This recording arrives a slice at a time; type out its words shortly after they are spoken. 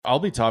I'll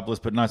be topless,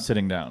 but not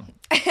sitting down.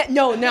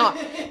 No.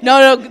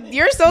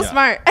 You're so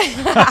smart.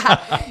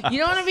 You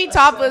don't want to be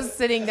topless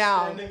sitting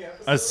down.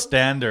 A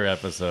stander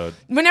episode.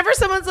 Whenever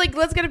someone's like,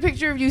 let's get a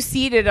picture of you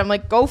seated, I'm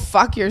like, go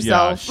fuck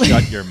yourself. Yeah,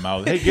 shut your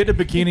mouth. Hey, get a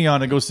bikini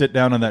on and go sit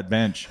down on that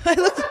bench.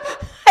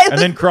 And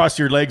then cross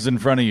your legs in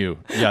front of you.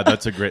 Yeah,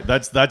 that's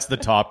the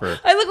topper.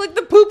 I look like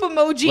the poop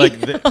emoji.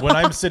 Like when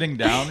I'm sitting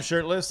down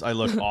shirtless, I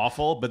look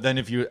awful. But then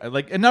if you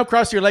and now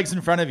cross your legs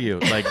in front of you,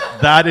 like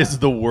that is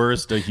the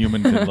worst a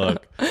human can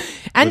look.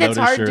 And it's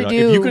hard to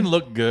do. If you can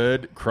look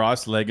good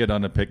cross-legged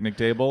on a picnic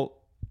table,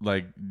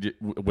 like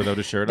without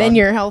a shirt on, then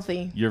you're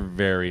healthy. You're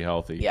very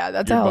healthy. Yeah,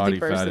 that's your a healthy body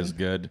person. Fat is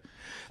good.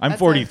 I'm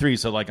 43,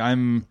 so like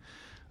I'm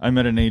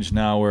at an age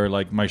now where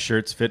like my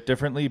shirts fit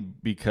differently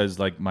because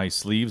like my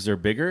sleeves are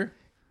bigger.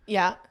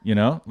 Yeah. You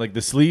know, like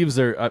the sleeves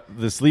are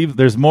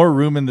there's more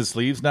room in the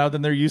sleeves now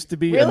than there used to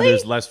be, really? And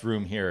there's less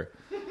room here.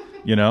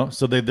 You know,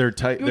 so they're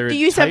tight. Do you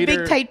used to have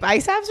big tight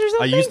biceps or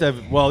something? I used to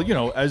have. Well, you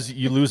know, as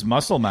you lose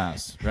muscle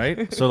mass,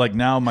 right? So like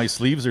now my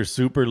sleeves are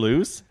super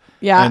loose.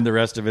 Yeah. And the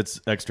rest of it's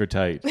extra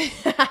tight.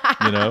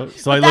 You know?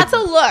 So that's a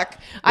look.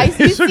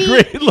 It's a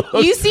great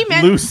look. You see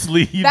men loose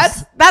sleeves.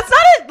 That's not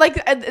it.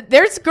 Like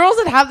there's girls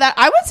that have that.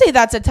 I would say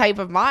that's a type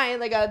of mine,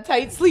 like a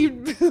tight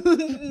sleeve,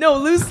 no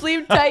loose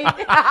sleeve tight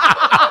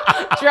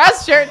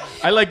dress shirt.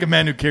 I like a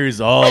man who carries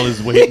all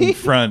his weight in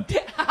front.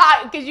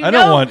 I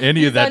don't want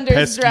any of that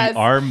pesky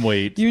arm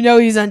weight. You know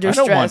he's under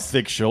stress. I don't want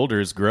thick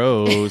shoulders.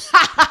 Gross.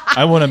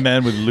 I want a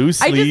man with loose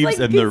sleeves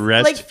and the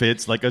rest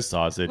fits like a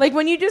sausage. Like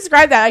when you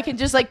describe that, I can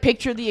just like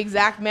picture the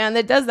exact man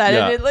that does that,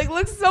 Yeah. and it like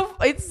looks so.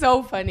 It's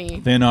so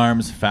funny. Thin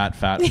arms, fat.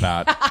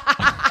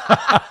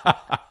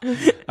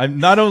 I'm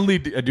not only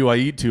do I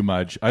eat too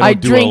much, I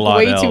don't do a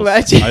lot else. Too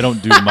much. I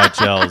don't do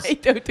much else.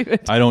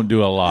 I don't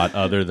do a lot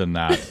other than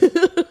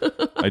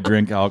that. I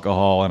drink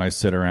alcohol and I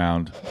sit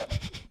around.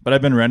 But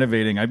I've been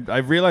renovating.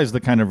 I've realized the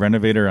kind of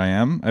renovator I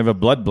am. I have a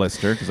blood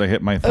blister because I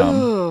hit my thumb.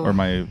 Ooh. Or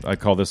I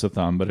call this a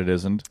thumb, but it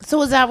isn't.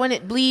 So is that when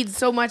it bleeds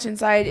so much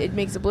inside, it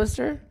makes a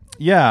blister?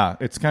 Yeah,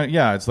 it's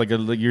it's like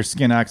your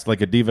skin acts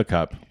like a diva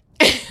cup.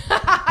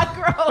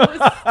 Gross.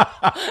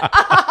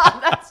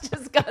 That's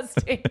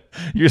disgusting.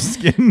 Your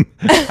skin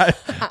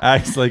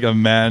acts like a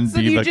man so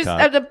diva cup. So you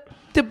just have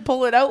to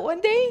pull it out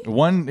one day?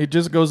 It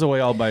just goes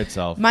away all by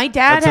itself. My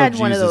dad had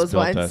one of those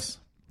ones.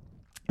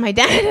 My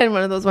dad had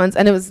one of those ones,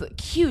 and it was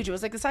huge. It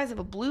was like the size of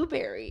a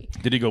blueberry.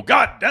 Did he go,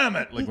 God damn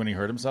it, like when he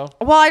hurt himself?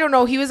 Well, I don't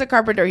know. He was a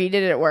carpenter. He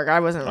did it at work. I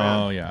wasn't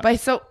around. Oh, yeah.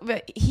 But so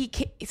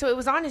it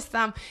was on his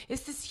thumb.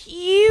 It's this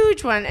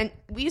huge one, and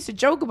we used to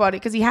joke about it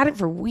because he had it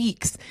for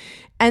weeks.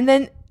 And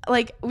then,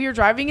 like, we were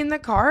driving in the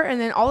car, and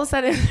then all of a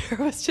sudden,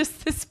 there was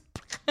just this...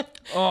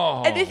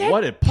 Oh, and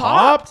it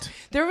popped?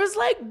 There was,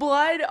 like,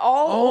 blood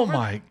all over. Oh,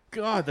 my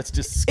God. That's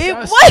disgusting. It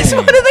was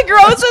one of the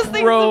grossest things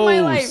in my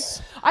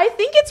life. I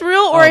think it's real,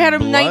 or I had a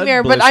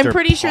nightmare, but I'm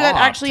pretty sure that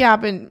actually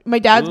happened. My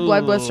dad's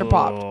blood blister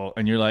popped.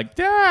 And you're like,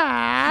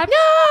 Dad.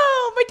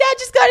 No, my dad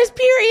just got his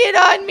period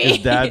on me. His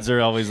dads are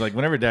always like,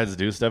 whenever dads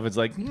do stuff, it's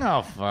like,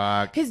 no,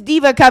 fuck. His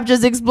diva cup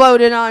just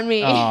exploded on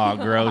me. Oh,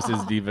 gross.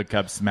 His diva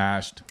cup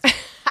smashed.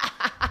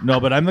 No,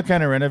 but I'm the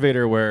kind of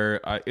renovator where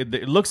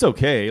it looks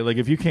okay. Like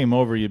if you came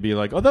over, you'd be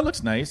like, oh, that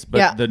looks nice.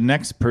 But the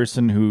next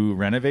person who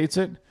renovates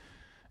it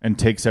and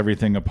takes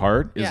everything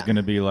apart is going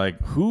to be like,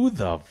 who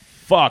the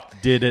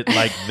fuck did it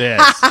like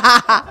this?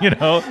 You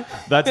know,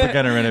 that's the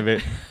kind of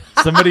renovate.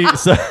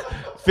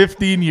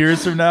 15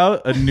 years from now,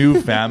 a new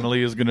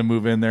family is going to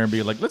move in there and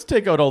be like, let's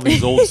take out all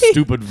these old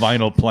stupid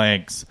vinyl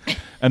planks.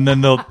 And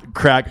then they'll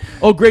crack.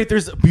 Oh, great.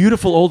 There's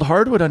beautiful old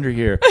hardwood under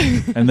here.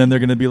 And then they're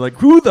going to be like,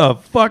 who the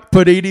fuck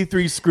put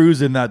 83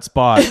 screws in that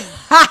spot?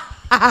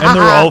 And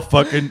they're all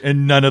fucking,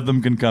 and none of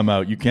them can come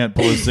out. You can't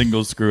pull a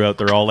single screw out.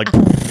 They're all like,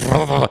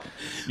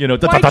 you know,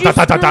 why'd you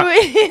screw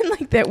it in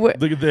like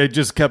that? They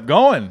just kept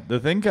going.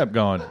 The thing kept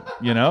going,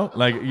 you know,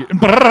 like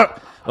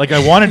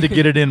I wanted to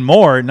get it in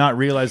more, not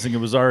realizing it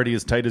was already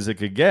as tight as it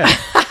could get.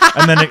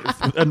 And then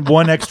and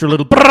one extra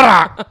little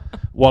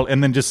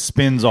and then just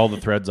spins all the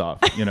threads off,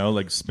 you know,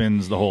 like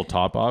spins the whole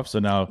top off. So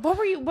now what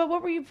were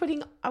you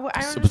putting? I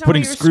was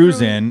putting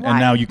screws in. Why? And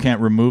now you can't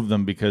remove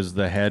them because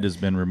the head has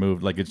been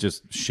removed, like it's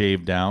just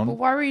shaved down. Well,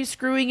 why were you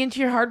screwing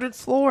into your hardwood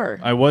floor?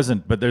 I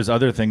wasn't, but there's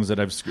other things that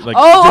I've screwed, like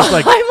just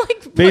like I'm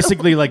like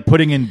basically like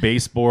putting in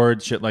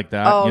baseboard shit like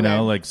that, you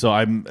know, like so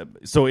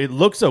it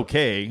looks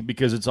okay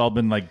because it's all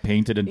been like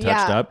painted and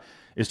touched up.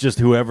 It's just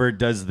whoever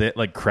does that,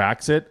 like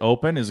cracks it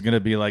open, is gonna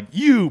be like,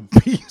 you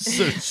piece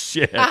of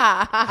shit.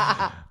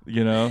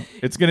 You know,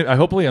 it's gonna.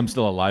 Hopefully, I'm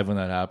still alive when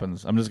that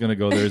happens. I'm just gonna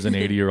go there as an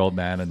 80-year-old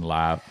man and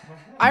laugh.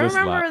 I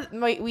remember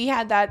we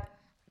had that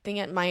thing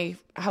at my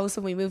house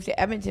when we moved to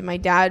Edmonton. My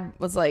dad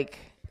was like,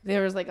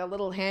 there was like a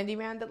little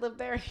handyman that lived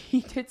there.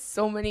 He did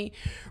so many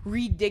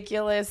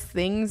ridiculous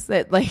things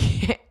that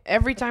like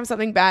every time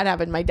something bad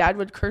happened, my dad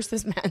would curse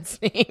this man's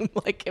name.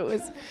 Like it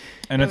was.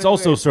 And it's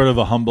also weird. Sort of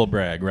a humble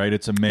brag, right?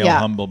 It's a male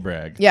humble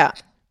brag. Yeah.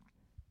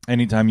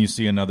 Anytime you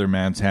see another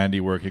man's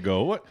handiwork, you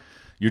go, what?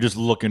 You're just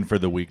looking for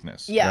the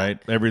weakness, right?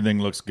 Everything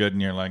looks good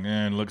and you're like,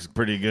 it looks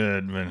pretty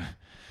good. But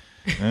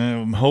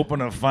I'm hoping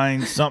to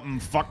find something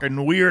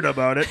fucking weird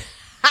about it.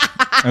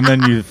 And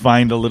then you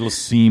find a little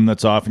seam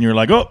that's off, and you're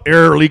like, oh,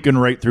 air leaking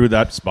right through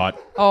that spot.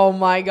 Oh,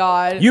 my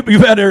God. You've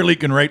had air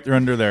leaking right through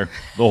under there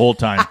the whole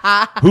time.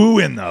 Who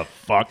in the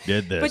fuck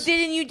did this? But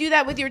didn't you do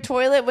that with your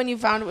toilet when you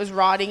found it was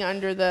rotting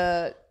under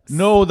the...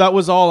 No, that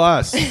was all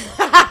us.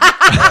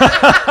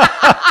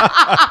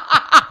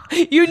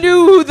 You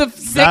knew who the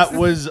six... That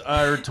was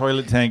our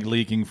toilet tank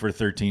leaking for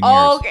 13 years.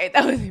 Oh,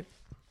 okay.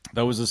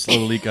 That was a slow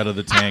leak out of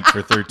the tank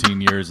for 13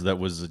 years that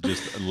was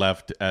just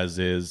left as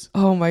is.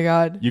 Oh, my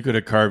God. You could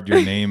have carved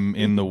your name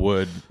in the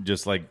wood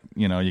just like,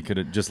 you could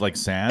have, just like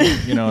sand.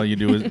 You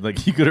do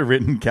like you could have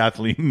written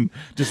Kathleen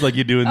just like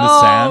you do in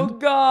the sand. Oh,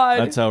 God.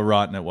 That's how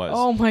rotten it was.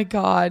 Oh, my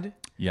God.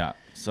 Yeah.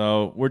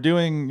 So we're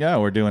doing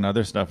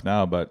other stuff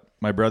now, but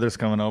my brother's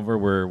coming over.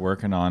 We're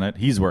working on it.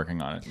 He's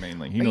working on it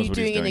mainly. He knows what he's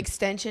doing. Are you doing an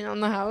extension on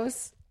the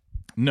house?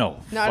 No.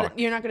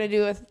 You're not going to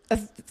do a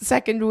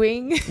second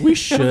wing? We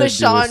should of the do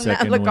Sean a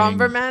second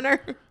Lacomber wing. manor?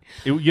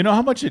 You know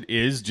how much it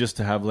is just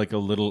to have like a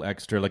little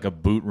extra, like a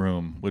boot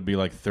room would be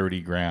like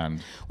 $30,000.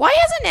 Why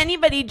hasn't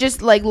anybody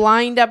just like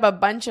lined up a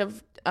bunch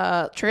of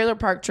trailer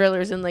park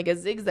trailers in like a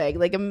zigzag,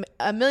 like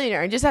a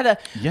millionaire, and just had a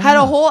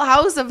whole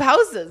house of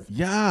houses?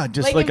 Yeah,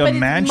 just but a it's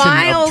mansion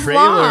miles of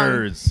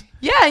trailers. Long.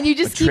 Yeah, and you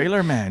just a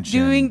trailer mansion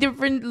doing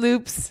different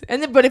loops,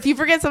 but if you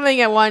forget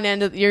something at one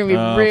end, you're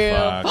gonna be real.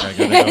 Fuck. I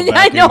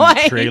gotta go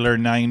back in trailer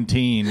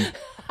 19.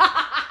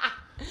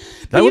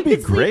 That would be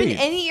great. Sleep in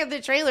any of the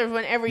trailers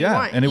whenever you yeah,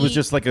 want. and it was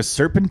just like a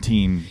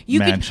serpentine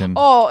mansion.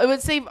 It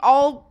would save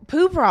all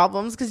poo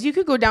problems because you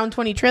could go down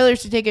 20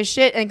 trailers to take a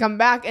shit and come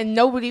back and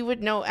nobody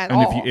would know at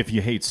all. And if you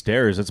hate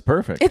stairs, it's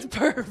perfect. It's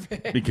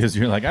perfect. Because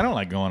you're like, I don't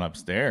like going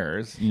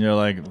upstairs. You're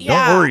like,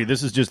 don't worry,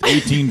 this is just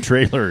 18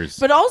 trailers.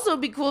 But also it'd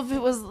be cool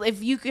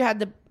if you could have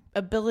the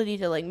ability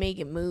to like make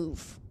it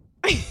move.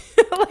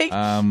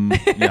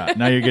 Yeah,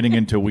 now you're getting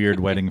into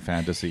weird wedding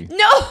fantasy.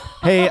 No.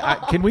 Hey,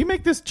 can we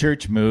make this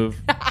church move?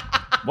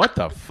 What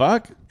the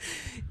fuck?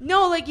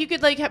 No, like you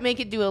could like make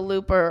it do a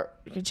loop, or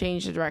you could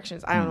change the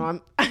directions. I don't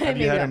know. Have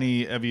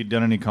you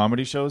done any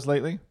comedy shows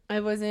lately?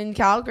 I was in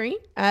Calgary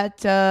at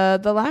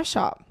the Laugh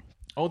Shop.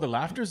 Oh, the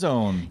Laughter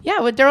Zone. Yeah,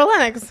 with Daryl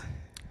Lennox.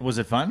 Was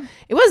it fun?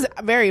 It was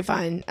very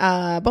fun.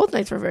 Both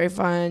nights were very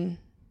fun.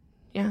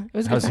 Yeah, it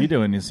was. How's he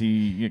doing? Is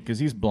he, because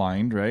he's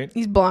blind, right?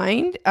 He's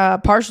blind,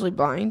 partially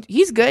blind.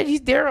 He's good.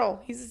 He's Daryl.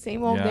 He's the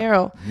same old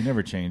Daryl. He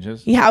never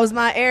changes. He housed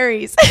my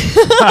Aries.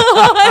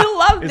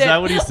 I loved it. Is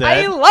that what he said?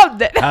 I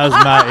loved it. How's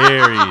my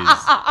Aries?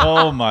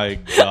 Oh my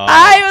God.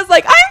 I was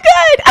like, I'm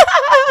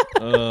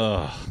good.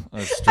 Ugh.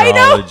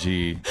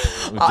 Astrology.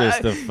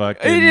 Just a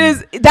fucking. It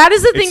is. That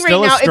is the thing right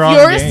now. If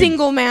you're a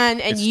single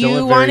man and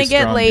you want to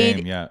get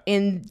laid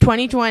in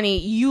 2020,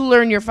 you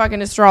learn your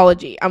fucking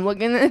astrology. I'm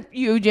looking at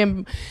you,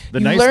 Jim. The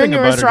nice thing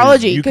about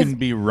it is you can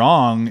be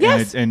wrong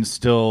and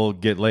still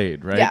get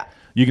laid, right? Yeah.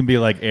 You can be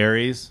like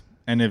Aries,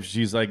 and if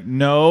she's like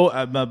no,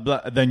 blah,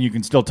 blah, then you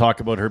can still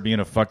talk about her being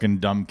a fucking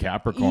dumb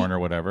Capricorn or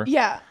whatever.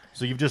 Yeah.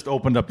 So you've just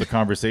opened up the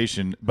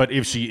conversation. But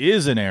if she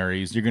is an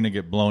Aries, you're going to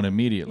get blown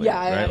immediately.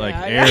 Yeah, right?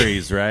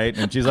 Aries, right?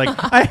 And she's like,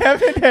 I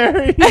have an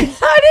Aries.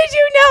 How did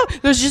you know?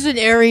 There's just an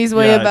Aries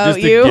way about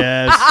just you. A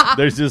guess.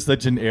 There's just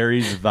such an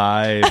Aries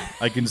vibe.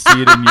 I can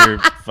see it in your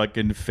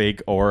fucking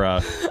fake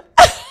aura.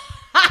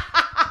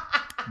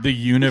 The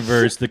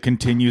universe that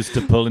continues to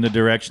pull in a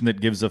direction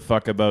that gives a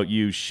fuck about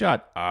you.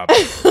 Shut up.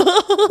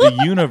 The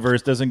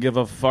universe doesn't give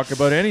a fuck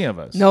about any of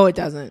us. No, it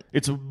doesn't.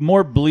 It's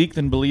more bleak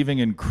than believing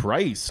in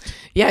Christ.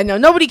 Yeah, no,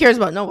 nobody cares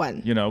about no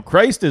one.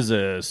 Christ is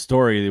a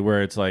story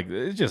where it's like,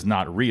 it's just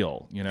not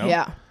real,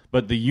 Yeah.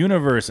 But the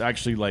universe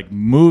actually like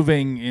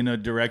moving in a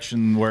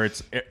direction where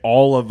it's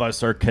all of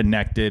us are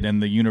connected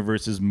and the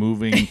universe is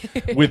moving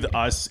with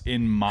us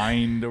in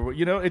mind.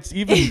 It's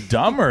even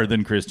dumber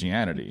than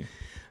Christianity.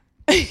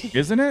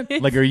 Isn't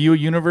it? Like, are you a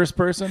universe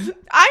person?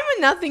 I'm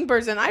a nothing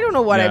person. I don't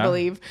know what I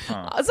believe.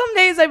 Some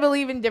days I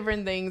believe in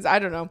different things. I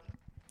don't know.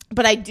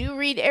 But I do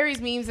read Aries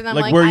memes, and I'm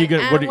like, where are you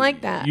gonna,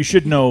 like that. You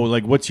should know,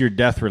 like, what's your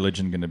death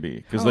religion going to be?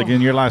 Because, like,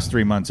 in your last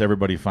 3 months,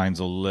 everybody finds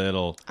a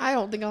little... I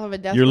don't think I'll have a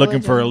death You're religion.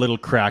 looking for a little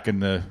crack in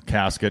the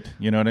casket.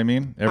 You know what I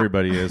mean?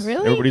 Everybody is.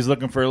 Really? Everybody's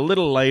looking for a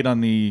little light on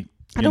the...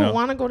 I don't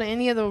want to go to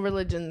any of the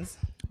religions.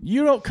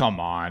 You don't, come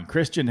on.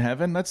 Christian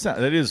heaven?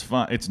 That is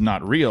fun. It's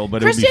not real,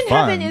 but Christian it would be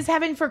fun. heaven is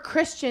heaven for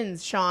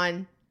Christians,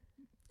 Sean.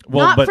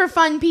 Well, not for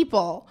fun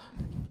people.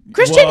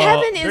 Christian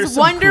heaven is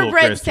Wonder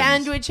Bread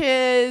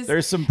sandwiches.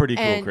 There's some pretty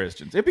cool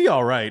Christians. It'd be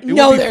all right.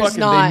 There's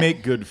not. They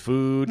make good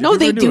food. No,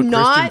 they do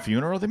not. Christian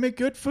funeral. They make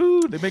good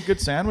food. They make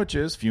good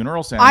sandwiches.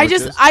 Funeral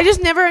sandwiches. I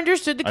just never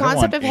understood the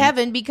concept of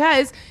heaven,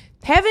 because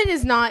heaven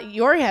is not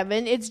your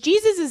heaven. It's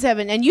Jesus'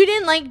 heaven. And you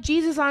didn't like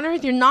Jesus on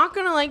earth. You're not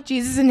going to like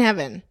Jesus in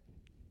heaven.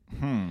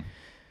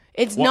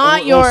 It's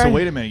not your... So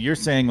wait a minute. You're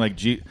saying like...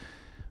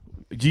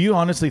 Do you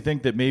honestly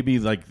think that maybe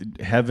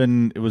like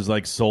heaven, it was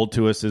like sold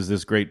to us as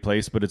this great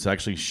place, but it's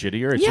actually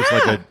shittier? It's just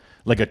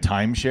like a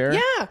timeshare?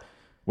 Yeah.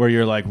 Where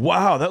you're like,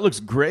 wow, that looks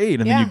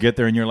great. And then you get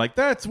there and you're like,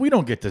 we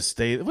don't get to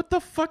stay. What the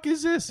fuck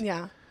is this?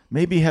 Yeah.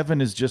 maybe heaven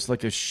is just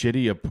like a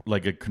shitty,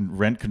 like a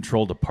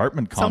rent-controlled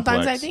apartment complex.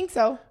 Sometimes I think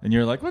so. And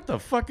you're like, what the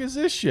fuck is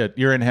this shit?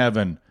 You're in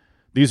heaven.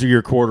 These are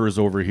your quarters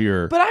over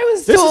here. But I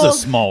was This told... is a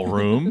small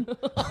room.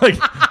 Like,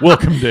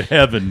 welcome to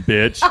heaven,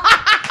 bitch.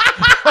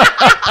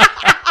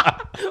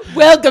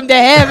 Welcome to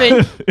heaven,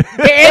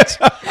 bitch.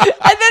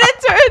 And then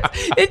it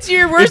turns into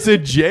your worst... It's a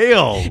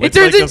jail. It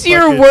turns into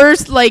your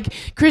worst,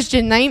 like,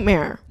 Christian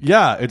nightmare.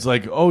 Yeah, it's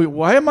like, oh,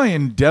 why am I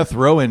in death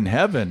row in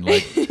heaven?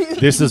 Like,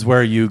 this is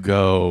where you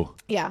go.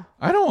 Yeah.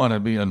 I don't want to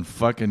be on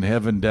fucking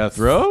heaven death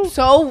row.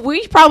 So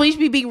we probably should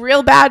be being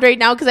real bad right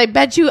now because I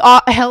bet you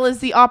hell is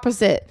the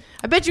opposite.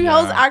 I bet you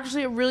hell is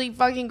actually a really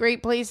fucking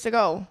great place to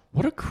go.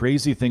 What a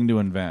crazy thing to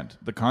invent.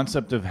 The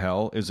concept of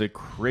hell is a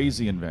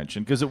crazy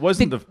invention because it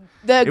wasn't the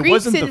it Greeks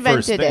wasn't the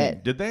first invented thing.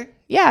 it. Did they?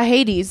 Yeah,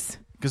 Hades.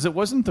 Because it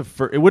wasn't the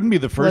first. It wouldn't be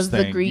the first Was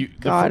thing. the Greek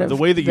god the of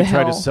way that you the try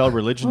to hell. sell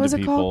religion What to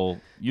was it called?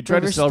 people, you try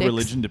to River sell Styx.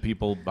 religion to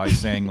people by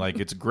saying like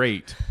it's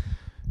great,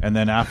 and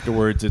then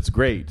afterwards it's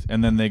great,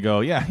 and then they go,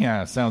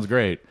 yeah, sounds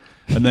great,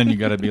 and then you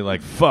got to be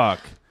like, fuck,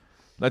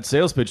 that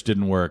sales pitch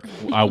didn't work.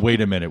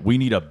 Wait a minute, we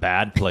need a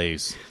bad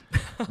place.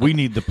 We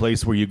need the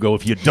place where you go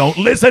if you don't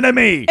listen to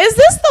me. Is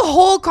this the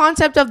whole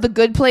concept of The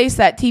Good Place,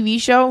 that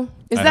TV show?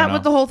 Is I that don't what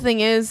know. the whole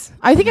thing is?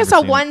 I think I never saw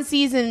seen one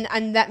season,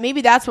 and that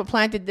maybe that's what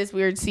planted this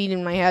weird seed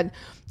in my head.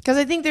 Because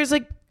I think that's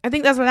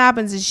what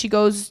happens is she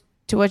goes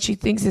to what she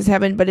thinks is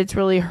heaven, but it's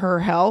really her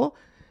hell.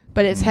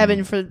 But it's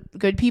heaven for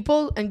good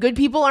people, and good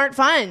people aren't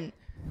fun.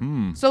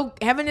 So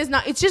heaven is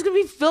not. It's just gonna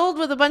be filled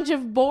with a bunch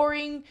of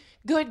boring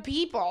good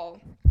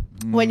people.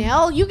 When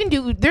hell, you're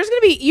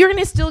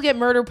gonna still get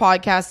murder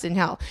podcasts in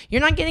hell.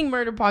 You're not getting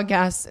murder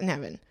podcasts in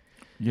heaven.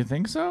 You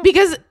think so?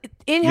 Because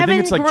in You heaven,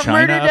 think it's like China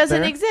murder up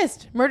doesn't there?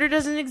 exist. Murder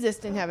doesn't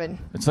exist in heaven.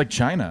 It's like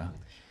China.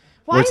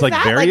 Why where it's is like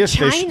that very like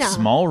efficient, China?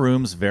 small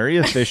rooms, very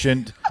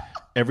efficient,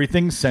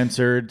 everything's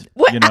censored.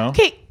 What? You know.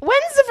 Okay,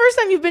 when's the first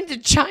time you've been to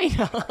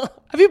China?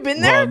 Have you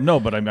been there? Well, no,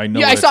 but I know.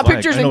 Yeah, what I saw it's like.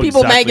 pictures I in know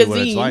People exactly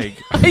magazine. What it's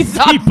like. I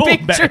saw People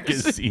pictures.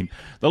 magazine.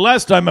 The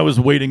last time I was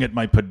waiting at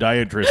my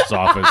podiatrist's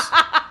office,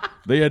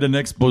 they had an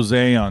expose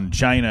on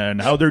China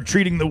and how they're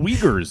treating the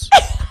Uyghurs.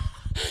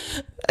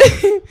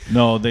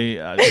 No,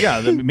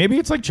 maybe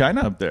it's like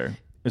China up there.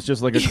 It's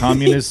just like a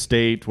communist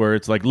state where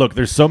it's like, look,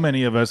 there's so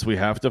many of us, we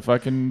have to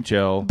fucking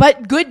chill.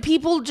 But good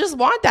people just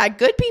want that.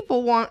 Good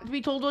people want to be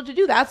told what to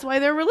do. That's why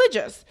they're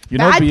religious. You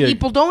know, Bad it'd be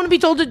people don't want to be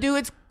told to do.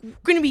 It's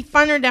going to be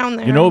funner down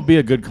there. You know what would be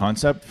a good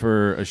concept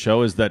for a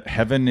show is that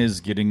heaven is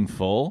getting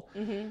full.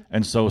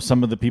 And so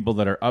some of the people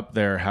that are up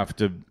there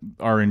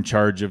are in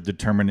charge of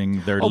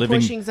determining their living.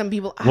 Pushing some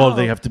people out. Well,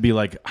 they have to be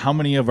like, how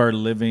many of our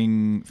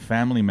living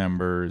family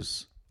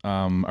members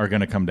are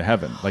going to come to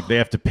heaven? Like they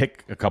have to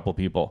pick a couple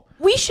people.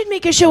 We should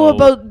make a show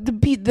about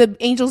the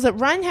angels that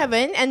run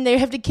heaven, and they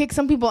have to kick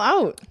some people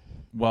out.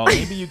 Well,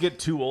 maybe you get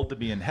too old to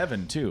be in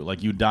heaven too.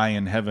 Like you die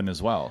in heaven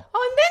as well.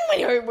 Oh, and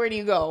then where do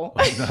you go?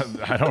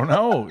 I don't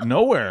know.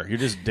 Nowhere. You're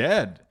just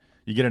dead.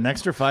 You get an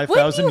extra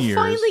 5,000 When do you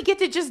years. finally get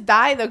to just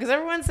die, though? Because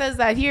everyone says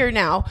that here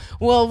now.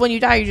 Well, when you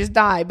die, you just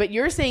die. But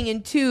you're saying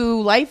in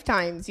 2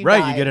 lifetimes you die.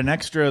 Right, you get an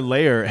extra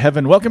layer.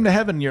 Heaven, welcome to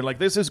heaven. You're like,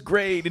 this is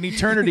great, an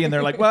eternity. And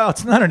they're like, well,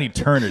 it's not an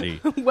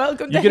eternity.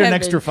 Welcome to You get heaven, an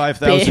extra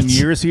 5,000 bitch.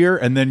 years here,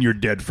 and then you're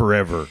dead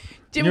forever.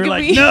 Jim, and you're can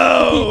like, we-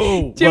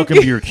 no! Jim, Welcome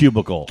can- to your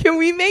cubicle. Can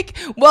we make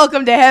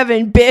 "Welcome to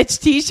Heaven, Bitch"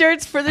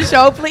 T-shirts for the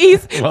show,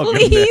 please? Welcome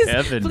please, to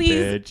heaven, please.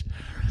 bitch.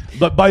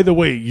 But by the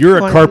way, you're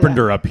a Wanna do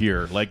carpenter up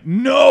here. Like,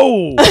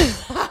 no!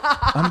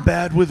 I'm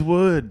bad with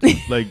wood.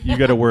 Like, you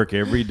got to work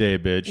every day,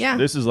 bitch. Yeah.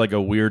 This is like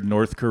a weird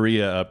North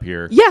Korea up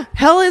here. Yeah,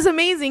 hell is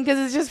amazing because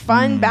it's just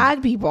fun, Hmm.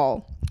 bad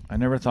people. I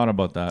never thought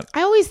about that.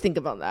 I always think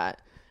about that,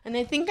 and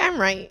I think I'm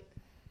right.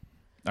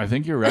 I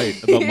think you're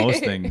right about most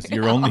things.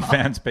 Your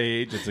OnlyFans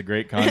page, it's a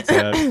great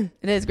concept.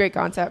 It is a great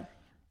concept.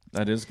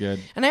 That is good.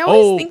 And I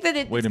always think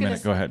that Wait a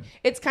minute. Go ahead.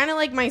 It's kind of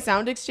like my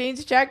sound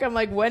exchange check. I'm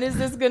like, when is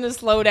this going to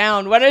slow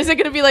down? When is it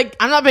going to be like,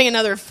 I'm not paying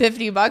another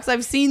 $50.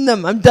 I've seen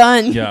them. I'm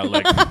done. Yeah,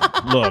 like,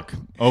 look,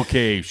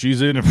 okay,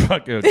 she's in a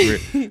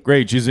fucking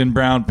great. She's in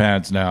brown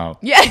pants now.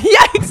 Yeah,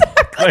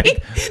 exactly.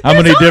 Like,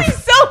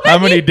 There's how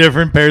many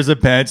different pairs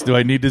of pants do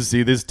I need to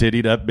see this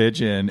tittied up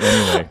bitch in?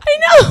 Anyway, I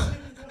know.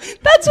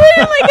 That's why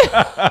I'm like,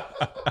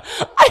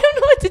 I don't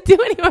know what to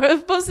do anymore. I'm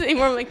supposed to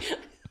anymore. I'm like,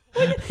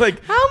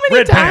 like how many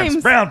red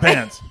times? pants, brown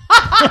pants,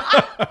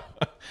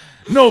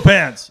 no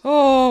pants,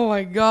 Oh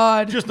my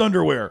God. just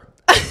underwear.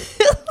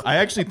 I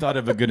actually thought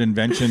of a good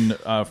invention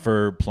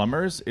for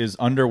plumbers is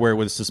underwear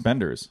with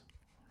suspenders.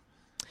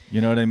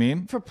 You know what I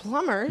mean? For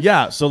plumbers?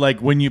 Yeah, so like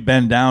when you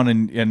bend down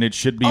and it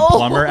should be Oh.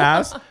 plumber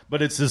ass,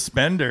 but it's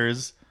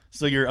suspenders,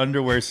 so your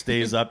underwear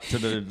stays up to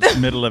the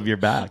middle of your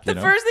back. The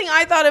first thing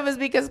I thought of was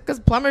because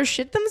plumbers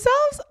shit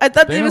themselves. I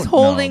thought they was don't-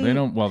 holding. No, they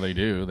don't. Well, they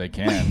do. They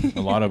can.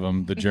 A lot of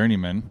them, the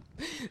journeymen.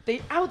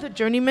 The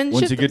journeyman.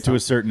 Once shit you get to a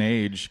themselves. certain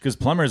age, because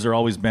plumbers are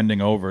always bending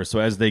over, so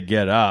as they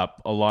get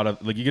up, a lot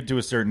of like you get to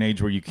a certain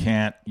age where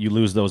you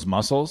lose those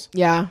muscles.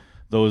 Yeah.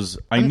 Those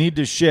I need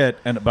to shit,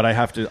 but I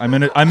have to. I'm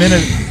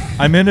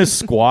in a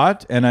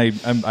squat, and I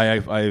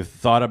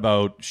thought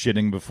about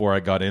shitting before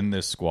I got in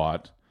this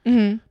squat.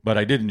 But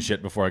I didn't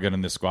shit before I got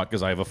in this squat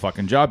because I have a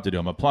fucking job to do.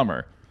 I'm a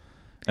plumber.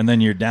 And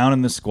then you're down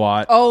in the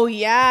squat. Oh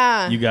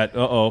yeah. You got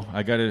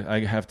I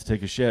have to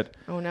take a shit.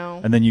 Oh no.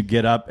 And then you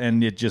get up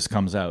and it just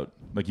comes out.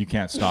 Like you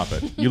can't stop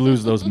it. You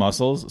lose those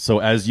muscles. So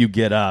as you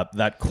get up,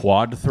 that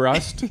quad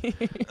thrust,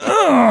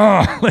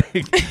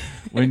 like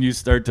when you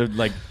start to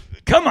like,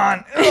 come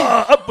on,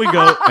 up we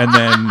go, and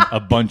then a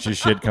bunch of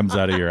shit comes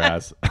out of your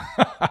ass.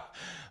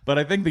 But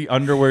I think the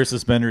underwear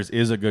suspenders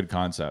is a good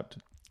concept.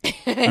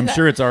 I'm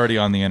sure it's already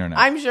on the internet.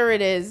 I'm sure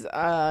it is,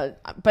 but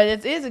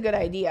it is a good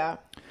idea.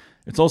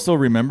 It's also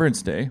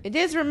Remembrance Day. It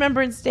is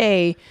Remembrance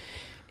Day.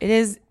 It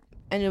is,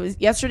 and it was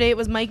yesterday. It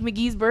was Mike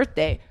McGee's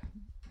birthday.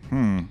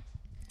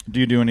 Do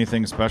you do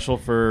anything special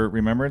for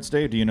Remembrance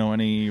Day? Do you know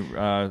any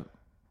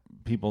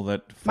people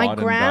that fought My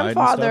and died and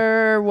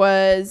grandfather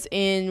was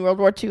in World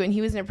War II, and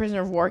he was in a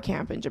prisoner of war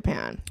camp in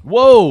Japan. stuff?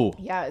 Whoa!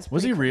 Yeah, it's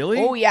Was he pretty cool.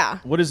 really? Oh yeah.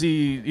 What is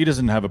he? He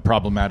doesn't have a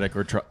problematic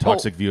or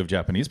toxic view of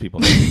Japanese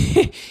people.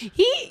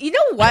 You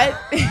know what?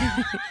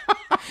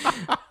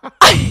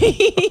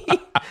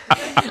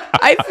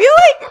 I feel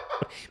like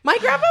my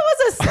grandpa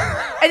was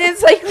an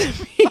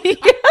encyclopedia.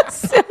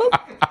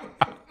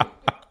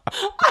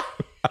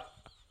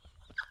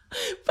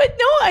 But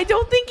no, I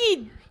don't think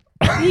he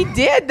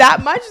did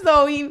that much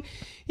though. He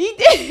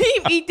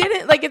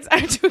didn't like, it's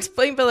hard to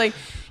explain, but like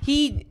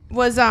he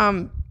was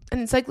an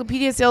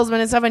encyclopedia salesman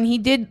and stuff, and he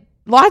did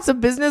lots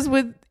of business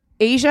with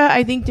Asia,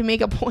 I think, to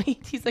make a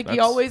point. He's like, he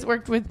always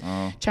worked with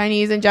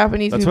Chinese and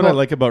Japanese That's people. what I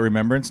like about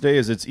Remembrance Day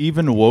is it's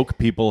even woke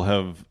people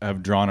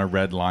have drawn a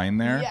red line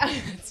there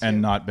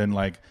and not been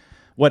like,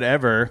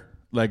 whatever.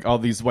 Like all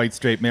these white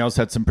straight males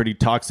had some pretty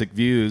toxic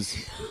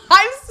views.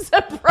 I'm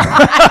surprised.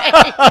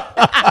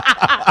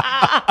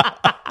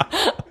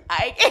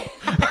 I can't.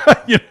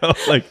 You know,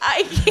 like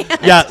I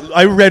can't. yeah,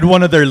 I read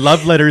one of their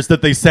love letters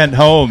that they sent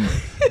home.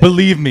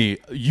 Believe me,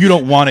 you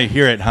don't want to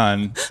hear it,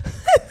 hun.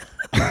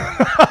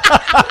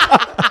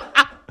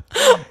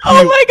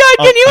 Oh my God,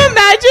 can you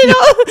imagine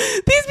all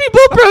these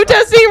people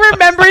protesting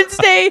Remembrance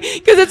Day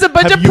because it's a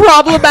bunch of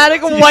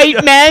problematic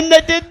white men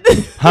that did.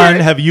 Hun,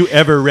 have you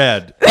ever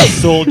read A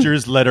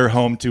Soldier's Letter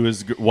Home to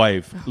His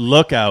Wife?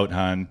 Look out,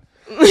 hun.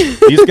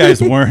 These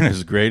guys weren't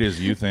as great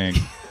as you think.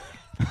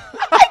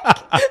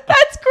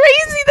 That's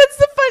crazy. That's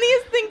the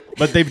funniest thing.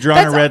 But they've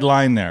drawn a red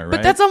line there, right?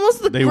 But that's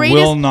almost the they greatest.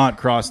 will not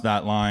cross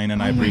that line,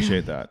 and I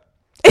appreciate that.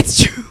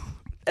 It's true.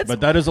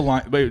 But that is a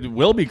line. But it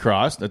will be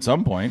crossed at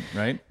some point,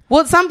 right?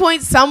 Well, at some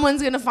point,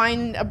 someone's going to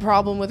find a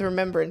problem with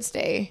Remembrance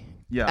Day.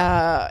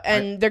 Yeah.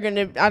 And they're going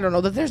to, I don't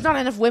know, that there's not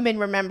enough women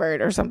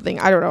remembered or something.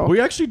 I don't know. We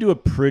actually do a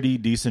pretty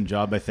decent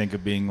job, I think,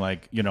 of being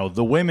like, you know,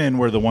 the women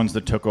were the ones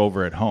that took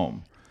over at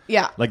home.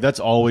 Yeah. Like, that's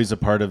always a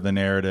part of the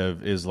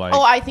narrative is like,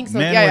 oh, I think so.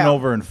 Men went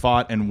over and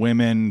fought, and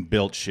women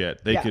built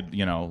shit. They Yeah. could,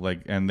 you know,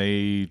 like, and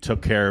they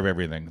took care of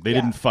everything. They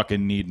didn't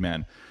fucking need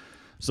men.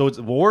 So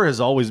war has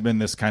always been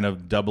this kind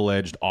of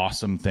double-edged,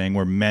 awesome thing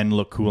where men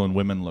look cool and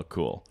women look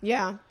cool.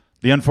 Yeah.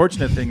 The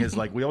unfortunate thing is,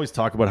 like, we always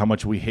talk about how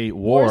much we hate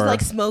war. War's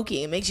like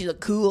smoking. It makes you look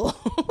cool.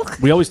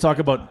 We always talk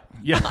about,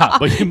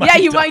 but you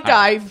might might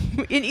die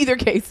in either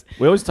case.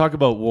 We always talk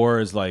about war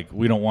as like,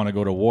 we don't want to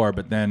go to war.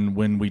 But then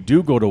when we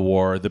do go to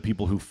war, the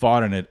people who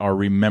fought in it are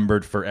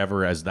remembered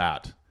forever as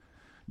that.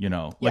 You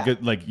know,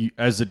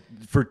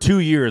 for 2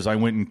 years, I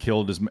went and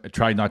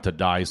tried not to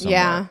die somewhere.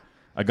 Yeah.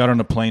 I got on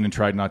a plane and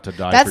tried not to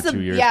die for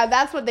 2 years. Yeah,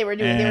 that's what they were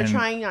doing. They were And-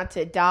 trying not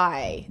to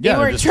die. Yeah, They they're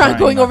were just trying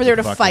going not over there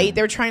to to fucking- fight.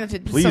 They were trying not to.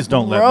 Please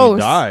don't let me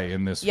die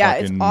in this Yeah,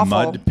 it's fucking awful.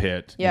 mud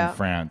pit Yeah. in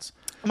France.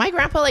 My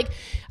grandpa, like,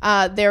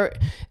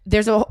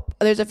 there's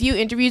a few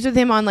interviews with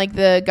him on like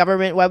the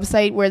government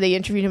website where they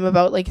interviewed him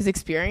about like his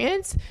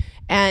experience,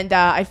 and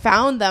I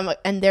found them,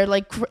 and they're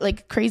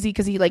like crazy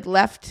because he like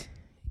left.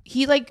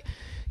 He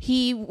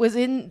was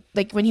in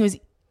like when he was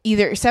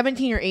either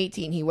 17 or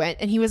 18 he went,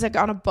 and he was like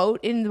on a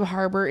boat in the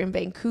harbor in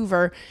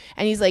Vancouver,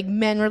 and he's like,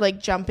 men were like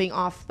jumping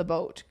off the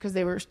boat because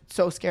they were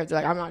so scared. They're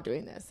like, I'm not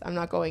doing this, I'm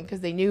not going, because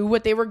they knew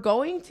what they were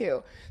going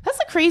to. That's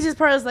the craziest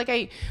part, is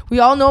like we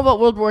all know about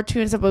World War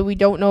II and stuff, but we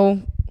don't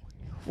know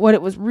what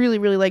it was really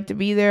like to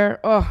be there.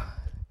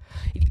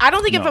 I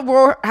don't think if a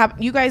war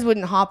happened, you guys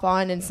wouldn't hop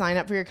on and sign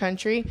up for your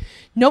country.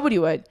 Nobody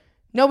would.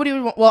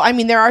 Well, I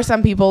mean, there are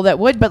some people that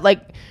would, but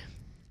like,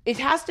 it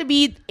has to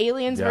be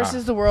aliens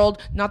versus the world,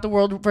 not the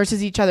world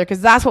versus each other, because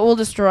that's what will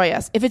destroy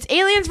us. If it's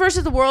aliens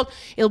versus the world,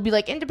 it'll be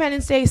like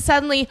Independence Day.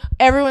 Suddenly,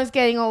 everyone's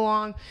getting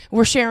along.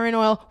 We're sharing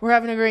oil. We're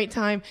having a great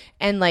time.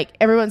 And, like,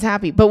 everyone's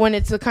happy. But when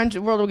it's the country,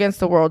 world against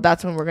the world,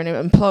 that's when we're going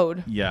to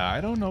implode. Yeah, I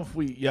don't know if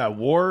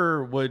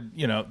war would,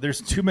 you know,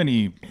 there's too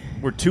many,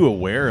 we're too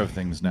aware of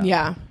things now.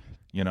 Yeah.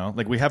 You know,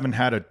 like we haven't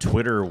had a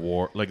Twitter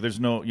war. Like there's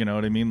no, you know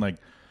what I mean? Like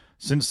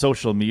since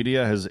social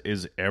media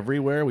is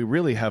everywhere, we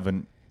really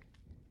haven't.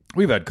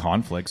 We've had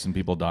conflicts and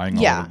people dying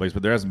all over the place,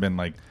 but there hasn't been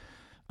like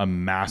a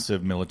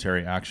massive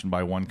military action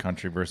by one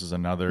country versus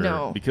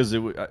another because it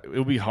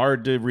would be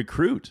hard to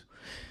recruit.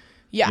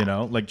 Yeah. You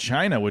know, like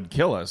China would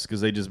kill us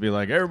because they'd just be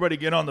like, everybody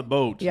get on the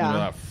boat. Yeah.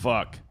 Like,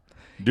 fuck.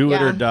 Do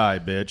it or die,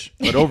 bitch.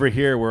 But over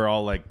here, we're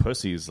all like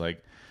pussies.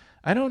 Like,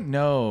 I don't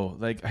know.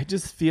 Like, I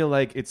just feel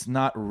like it's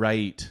not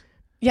right.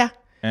 Yeah.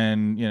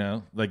 And, you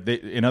know, like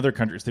in other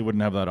countries, they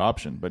wouldn't have that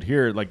option. But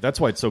here, like, that's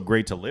why it's so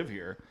great to live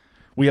here.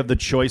 We have the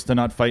choice to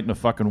not fight in a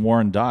fucking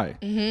war and die.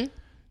 Mm-hmm.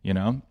 You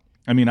know?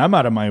 I mean, I'm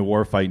out of my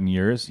war fighting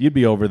years. You'd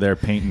be over there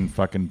painting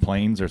fucking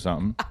planes or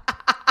something.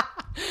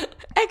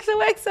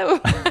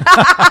 XOXO.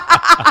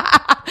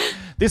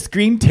 This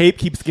green tape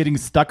keeps getting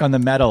stuck on the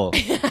metal.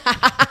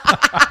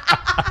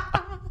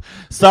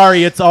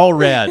 Sorry, it's all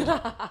red.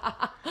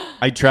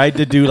 I tried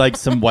to do like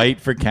some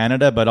white for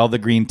Canada, but all the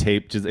green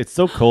tape it's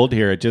so cold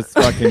here. It just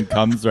fucking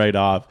comes right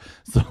off.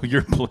 So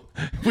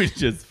we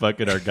just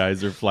fucking, our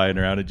guys are flying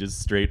around in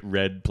just straight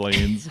red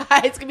planes. It's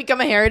going to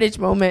become a heritage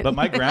moment. But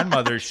my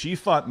grandmother, she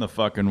fought in the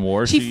fucking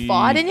war. She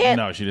fought in it?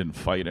 No, she didn't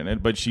fight in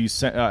it. But she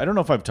sent, I don't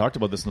know if I've talked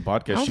about this in the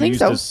podcast. She think used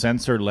so. to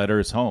censor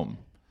letters home.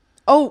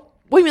 Oh,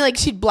 what do you mean? Like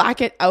she'd black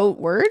it out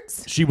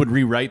words? She would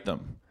rewrite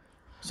them.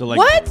 So like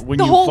what? When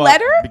the you whole fought,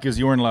 letter? Because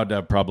you weren't allowed to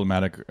have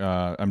problematic.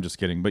 I'm just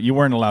kidding, but you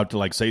weren't allowed to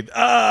like say,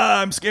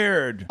 I'm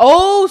scared.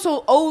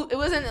 It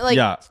wasn't like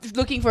Yeah.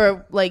 looking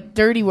for like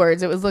dirty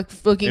words. It was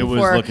looking It was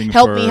for looking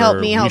help for, me, help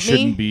me, help we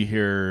shouldn't me. be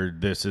here.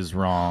 This is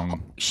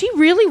wrong. She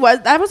really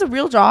was. That was a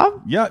real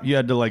job. Yeah, you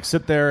had to like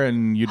sit there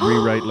and you'd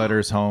rewrite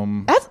letters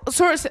home.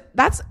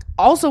 That's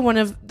also one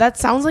of that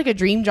sounds like a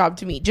dream job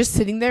to me. Just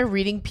sitting there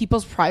reading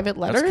people's private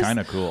letters. That's kind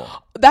of cool.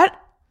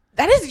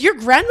 That is, your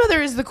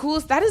grandmother is the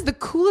coolest. That is the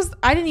coolest.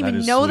 I didn't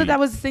even know sweet. that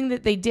was the thing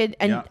that they did.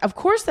 And Yeah. of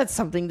course that's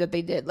something that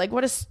they did. Like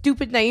what a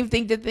stupid, naive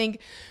thing to think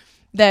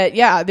that,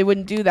 yeah, they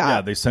wouldn't do that.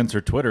 Yeah, they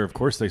censored Twitter. Of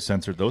course they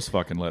censored those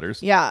fucking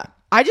letters. Yeah.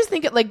 I just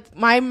think it like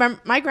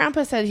my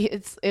grandpa said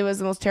it was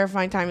the most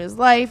terrifying time of his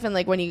life. And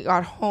like when he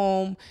got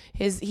home,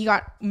 he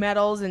got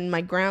medals and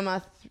my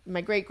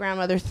great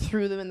grandmother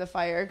threw them in the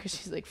fire because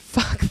she's like,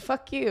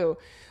 fuck you.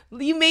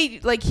 You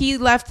made like he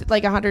left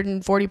like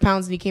 140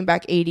 pounds and he came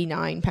back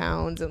 89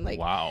 pounds and like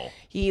Wow.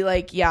 He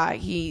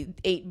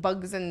ate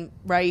bugs and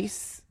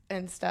rice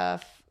and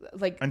stuff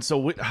like. And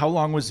so how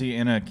long was he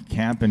in a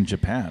camp in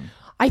Japan?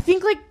 I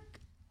think like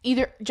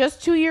either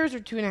just 2 years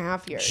or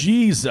 2.5 years.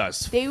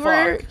 Jesus. He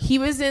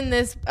was in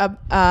this.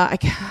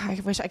 I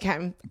wish I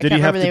can't. Did I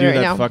he can't have to remember do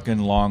right that now. fucking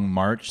long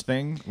march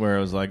thing where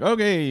it was like,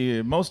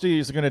 okay, most of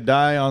you are gonna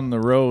die on the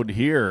road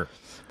here?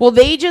 Well,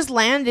 they just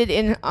landed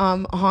in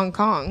Hong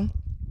Kong.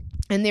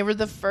 And they were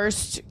the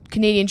first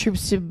Canadian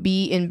troops to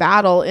be in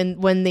battle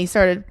when they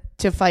started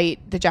to fight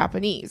the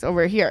Japanese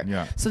over here.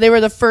 Yeah. So they were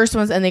the first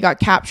ones and they got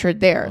captured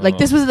there. Like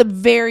this was the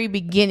very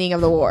beginning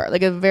of the war.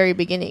 Like at the very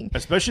beginning.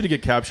 Especially to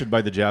get captured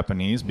by the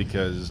Japanese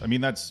because, I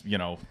mean, that's,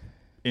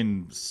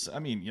 in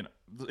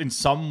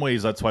some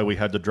ways that's why we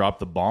had to drop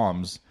the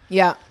bombs.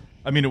 Yeah.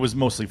 I mean, it was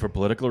mostly for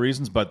political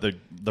reasons, but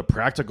the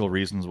practical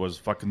reasons was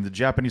fucking the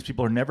Japanese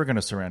people are never going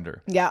to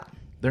surrender. Yeah.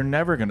 They're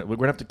never going to. We're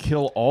going to have to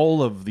kill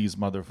all of these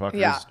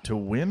motherfuckers to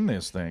win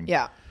this thing.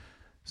 Yeah.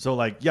 So,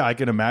 like, yeah, I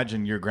can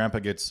imagine your grandpa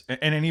gets... And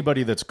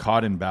anybody that's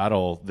caught in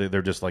battle,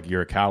 they're just like,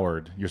 you're a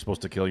coward. You're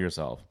supposed to kill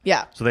yourself.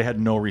 Yeah. So they had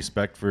no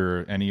respect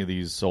for any of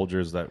these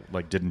soldiers that,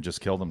 like, didn't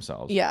just kill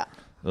themselves. Yeah.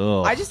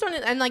 Ugh. I just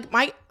wanted... And, like,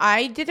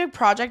 I did a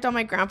project on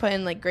my grandpa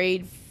in, like,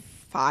 grade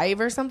 5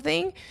 or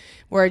something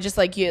where just,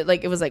 like,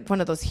 it was, like,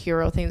 one of those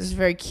hero things. It was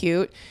very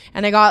cute.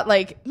 And I got,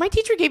 like... My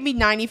teacher gave me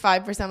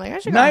 95%. Like, I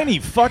should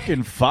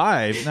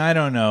 90-fucking-5? I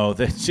don't know.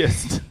 That's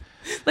just...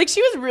 Like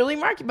she was really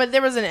marked, but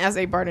there was an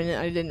essay part in it.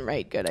 I didn't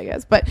write good, I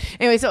guess. But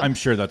anyway, so I'm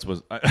sure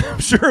I'm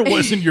sure it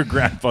wasn't your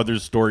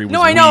grandfather's story. Was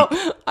no, I know,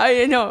 weak.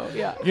 I know,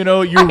 yeah. You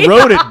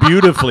wrote it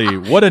beautifully.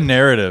 What a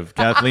narrative,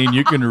 Kathleen!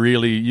 You can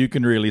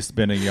really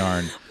spin a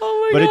yarn.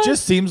 Oh my But God. it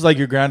just seems like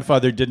your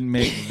grandfather didn't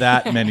make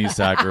that many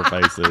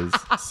sacrifices.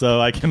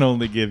 So I can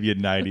only give you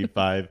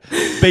 95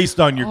 based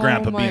on your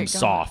grandpa my being God.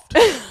 soft.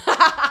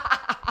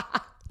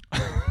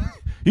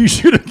 He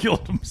should have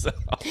killed himself.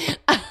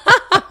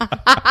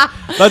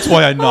 That's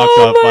why I knocked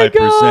off 5%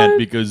 God.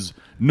 because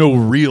no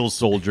real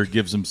soldier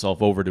gives himself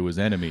over to his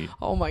enemy.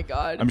 Oh my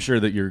God. I'm sure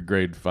that your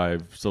grade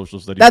 5 social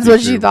studies That's what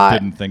teacher she thought.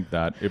 didn't think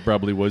that. It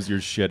probably was your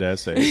shit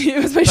essay.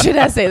 It was my shit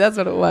essay. That's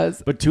what it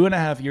was. But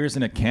 2.5 years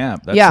in a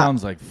camp, that Yeah.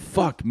 sounds like,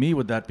 fuck me,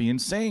 would that be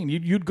insane?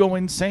 You'd go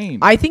insane.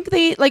 I think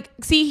they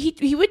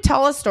he would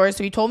tell us stories.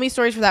 So he told me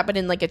stories for that, but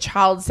in like a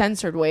child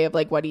censored way of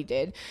like what he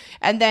did.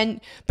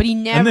 But he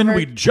never. and then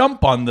we'd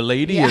jump on the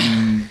lady Yeah.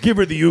 and give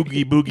her the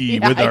oogie boogie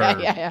with our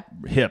yeah.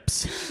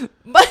 hips.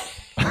 But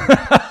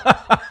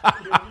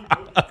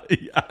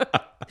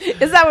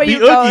is that what The you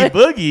call oogie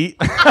it?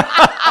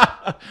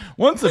 boogie.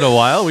 Once in a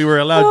while, we were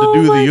allowed to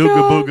do the my ooga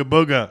God. booga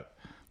booga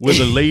with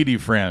a lady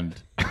friend.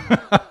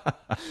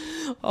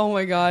 Oh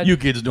my God. You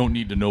kids don't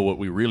need to know what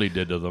we really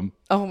did to them.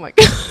 Oh my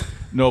God.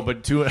 No, but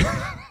It's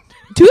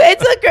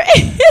a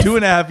great.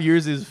 2.5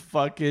 years is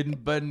fucking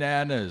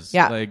bananas.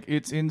 Yeah. Like,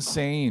 it's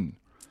insane.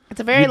 It's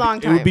a very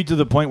long time. It would be to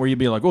the point where you'd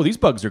be like, oh, these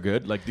bugs are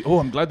good. Like,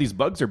 I'm glad these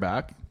bugs are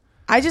back.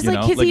 I just You like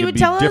know? because Like, he it'd would be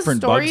tell us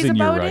different bugs stories in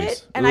your about rice.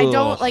 it, and I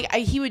don't Ugh. like.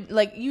 He would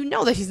like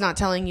that he's not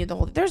telling you the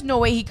whole. There's no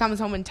way he comes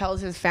home and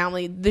tells his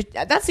family.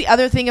 That's the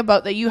other thing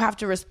about that you have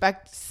to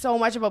respect so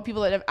much about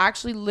people that have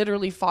actually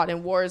literally fought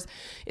in wars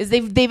is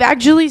they've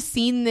actually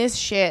seen this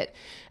shit.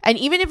 And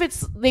even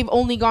if they've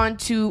only gone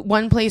to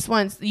one place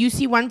once, you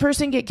see one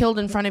person get killed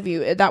in front of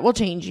you, that will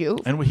change you.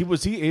 And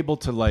was he able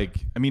to like?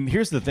 I mean,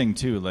 here's the thing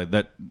too. Like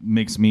that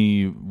makes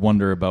me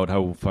wonder about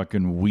how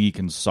fucking weak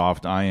and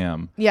soft I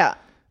am. Yeah.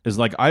 Is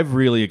like I've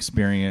really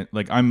experienced.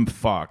 Like I'm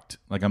fucked.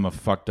 Like I'm a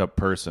fucked up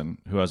person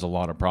who has a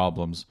lot of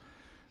problems,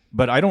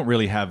 but I don't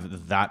really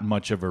have that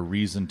much of a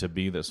reason to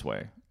be this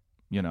way.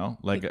 You know,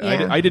 like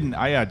Yeah. I didn't.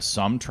 I had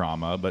some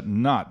trauma, but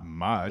not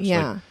much.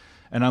 Yeah. Like,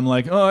 and I'm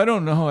like, oh, I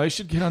don't know. I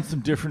should get on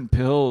some different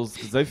pills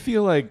because I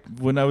feel like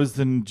when I was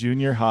in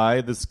junior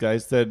high, this guy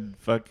said,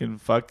 "Fucking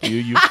fuck you,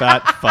 you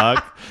fat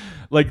fuck."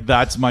 Like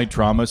that's my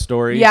trauma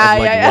story. Yeah, of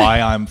like yeah. why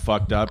I'm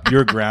fucked up.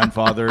 Your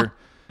grandfather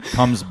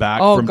comes back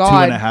from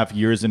God. 2.5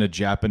 years in a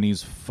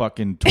Japanese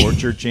fucking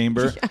torture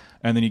chamber,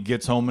 and then he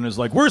gets home and is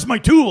like, "Where's my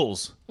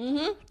tools?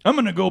 Mm-hmm. I'm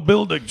gonna go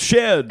build a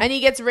shed." And he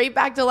gets right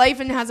back to life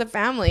and has a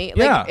family.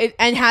 Yeah.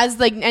 And has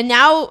like and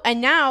now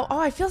oh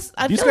I feel These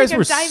feel guys like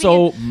were I'm diving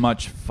so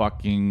much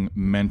fucking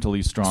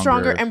mentally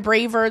stronger and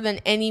braver than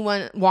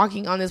anyone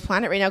walking on this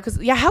planet right now. Because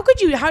how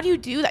do you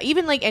do that?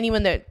 Even like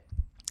anyone that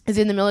is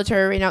in the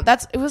military right now.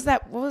 What was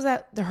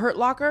that? The Hurt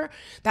Locker.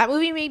 That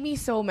movie made me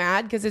so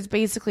mad because it's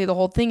basically the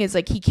whole thing is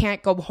like he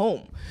can't go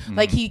home.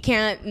 Like he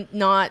can't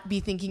not be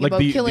thinking Like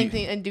about killing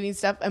things and doing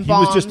stuff and He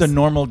bombs. was just a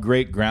normal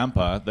great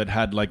grandpa that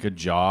had like a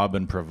job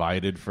and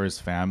provided for his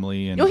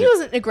family. And No, he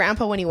wasn't a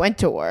grandpa when he went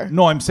to war.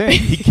 No, I'm saying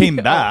he came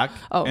back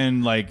Oh.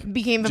 and like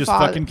Became a just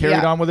father. fucking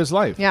carried Yeah. on with his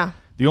life. Yeah.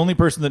 The only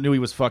person that knew he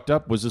was fucked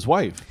up was his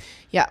wife.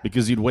 Yeah.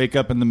 Because he'd wake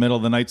up in the middle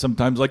of the night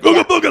sometimes like,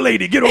 "Ooga booga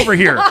lady, get over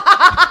here."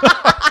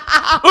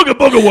 "Ooga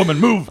booga woman,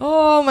 move."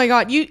 Oh my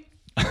God.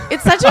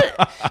 It's such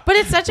a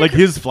Like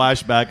his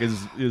flashback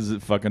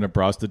is fucking a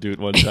prostitute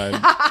one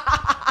time.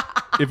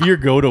 If you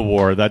go to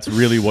war, that's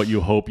really what you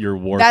hope your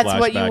war That's flashback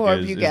what you hope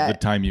is you the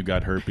get. time you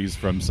got herpes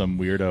from some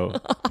weirdo.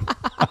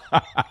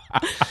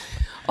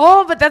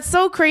 Oh, but that's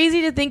so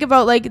crazy to think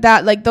about like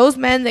that. Like those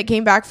men that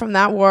came back from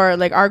that war,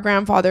 like our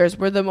grandfathers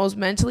were the most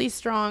mentally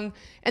strong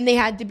and they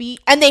had to be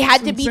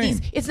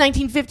insane. it's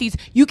 1950s.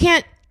 You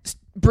can't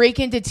break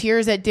into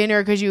tears at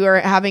dinner because you are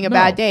having a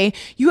bad day.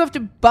 You have to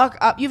buck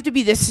up. You have to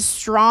be this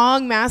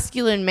strong,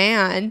 masculine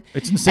man.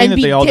 It's insane that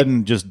they all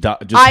didn't just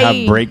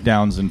have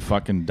breakdowns and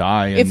fucking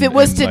die. If it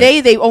was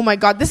today, oh my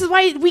God, this is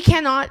why we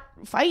cannot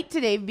fight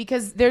today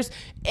because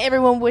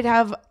everyone would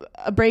have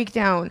a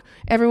breakdown.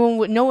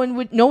 No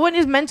one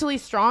is mentally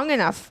strong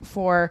enough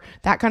for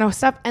that kind of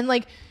stuff. And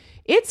like,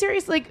 it's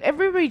serious. Like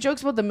everybody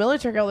jokes about the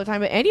military all the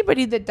time, but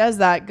anybody that does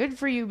that, good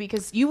for you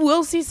because you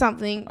will see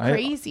something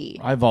crazy.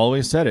 I've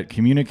always said it.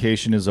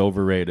 Communication is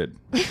overrated.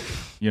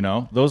 You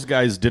know, those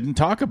guys didn't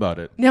talk about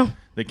it. No.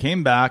 They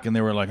came back and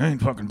they were like, "I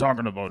ain't fucking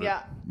talking about it."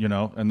 Yeah. You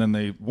know, and then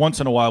they once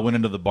in a while went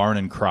into the barn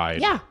and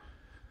cried. Yeah.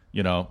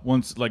 You know,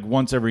 once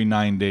every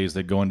 9 days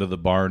they'd go into the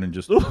barn and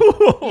just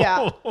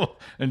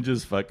and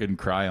just fucking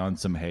cry on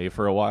some hay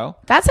for a while.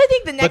 That's I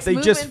think the next. But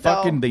they just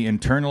movement, they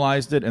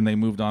internalized it and they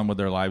moved on with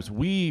their lives.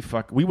 We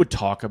would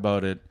talk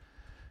about it.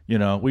 You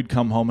know, we'd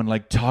come home and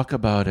like talk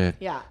about it.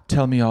 Yeah.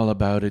 Tell me all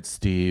about it,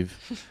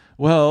 Steve.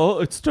 Well,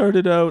 it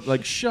started out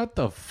like shut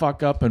the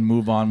fuck up and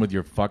move on with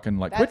your fucking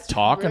like. Quit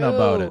talking true.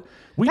 about it.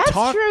 That's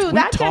true.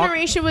 That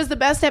generation was the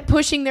best at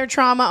pushing their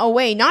trauma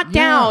away, not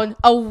down,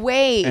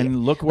 away.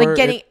 And look where like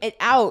getting it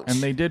out.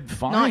 And they did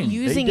fine. Not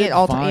using They did it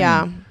all the fine.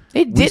 Yeah.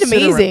 They did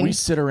amazing. We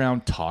sit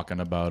around talking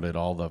about it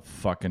all the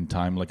fucking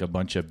time like a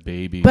bunch of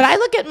babies. But I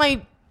look at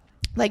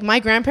my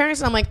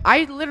grandparents and I'm like,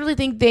 I literally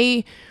think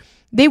they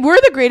were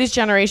the greatest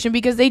generation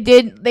because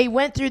they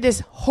went through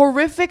this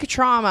horrific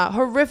trauma,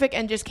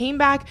 and just came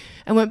back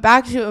and went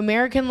back to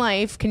American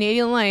life,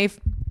 Canadian life,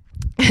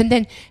 and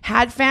then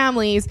had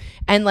families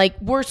and like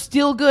were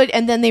still good.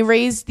 And then they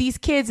raised these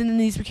kids and then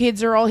these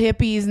kids are all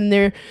hippies and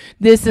they're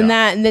this and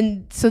that. And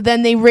then,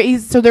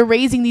 they're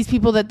raising these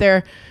people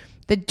that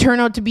turn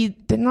out to be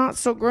the not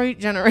so great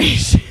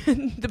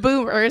generation, the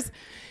boomers.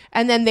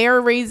 And then they're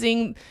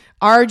raising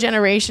our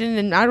generation.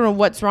 And I don't know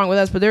what's wrong with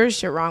us, but there is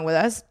shit wrong with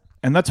us.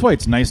 And that's why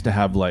it's nice to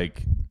have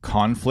like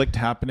conflict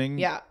happening.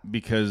 Yeah.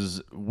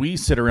 Because we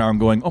sit around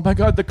going, "Oh my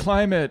God, the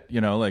climate," you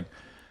know, like,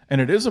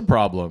 and it is a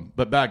problem.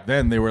 But back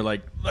then they were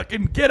like,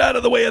 "Fucking get out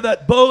of the way of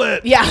that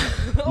bullet." Yeah.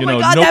 Oh my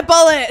God, that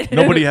bullet.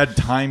 Nobody had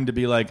time to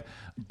be like,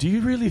 "Do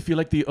you really feel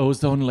like the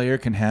ozone layer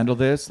can handle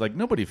this?" Like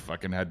nobody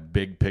fucking had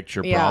big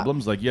picture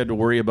problems. Like you had to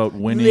worry about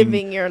winning,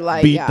 living your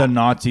life, beat the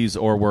Nazis,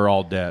 or we're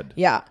all dead.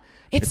 Yeah.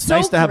 It's so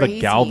nice to have crazy.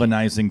 a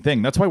galvanizing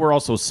thing. That's why we're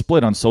also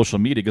split on social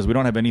media because we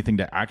don't have anything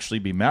to actually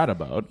be mad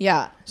about.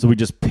 Yeah. So we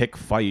just pick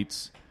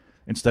fights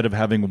instead of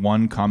having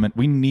one comment.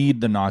 We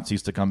need the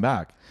Nazis to come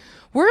back.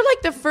 We're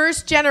like the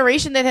first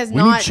generation that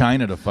We need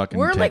China to fucking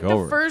We're take like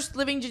over. the first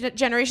living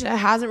generation that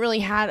hasn't really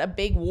had a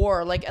big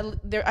war. Like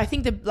I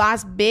think the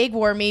last big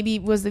war maybe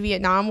was the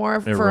Vietnam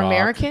War for Iraq.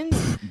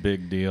 Americans.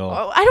 big deal.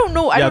 I don't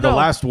know. I don't know. The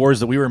last wars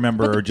that we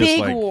remember but are just big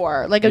like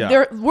war. Like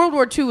World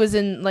War II was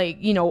in like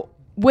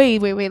way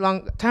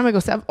long time ago,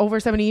 over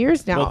 70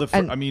 years now.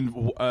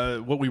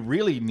 Well, what we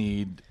really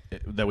need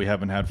that we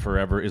haven't had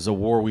forever is a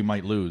war we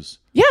might lose.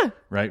 Yeah.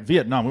 Right?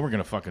 Vietnam, we were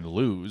going to fucking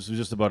lose. It was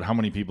just about how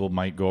many people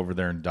might go over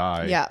there and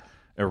die. Yeah.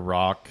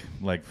 Iraq,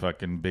 like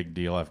fucking big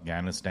deal.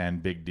 Afghanistan,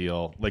 big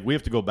deal. Like we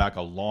have to go back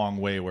a long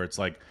way where it's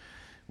like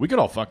we could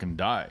all fucking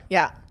die.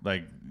 Yeah.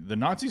 Like the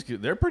Nazis,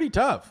 they're pretty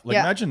tough. Like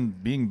imagine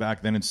being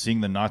back then and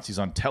seeing the Nazis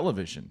on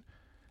television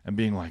and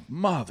being like,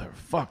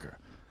 motherfucker,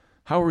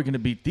 how are we going to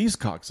beat these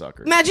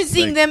cocksuckers? Imagine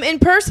seeing them in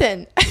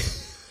person.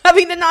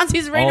 Having the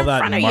Nazis right in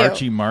front of you. All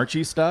that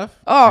marchy stuff.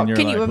 Oh,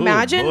 can you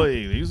imagine? Oh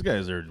boy, these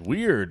guys are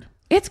weird.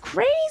 It's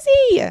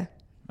crazy.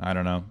 I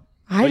don't know.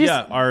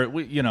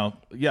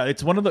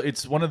 It's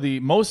one of the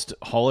most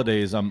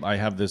holidays. I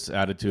have this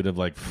attitude of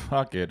like,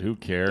 fuck it, who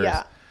cares?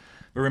 Yeah.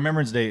 But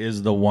Remembrance Day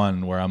is the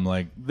one where I'm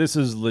like, this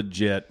is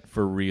legit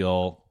for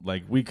real.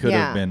 Like we could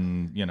have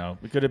been,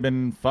 we could have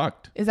been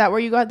fucked. Is that where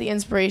you got the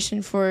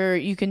inspiration for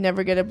 "you can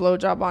never get a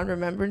blowjob on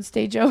Remembrance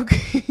Day" joke?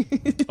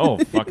 Oh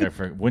fuck! I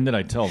forgot. When did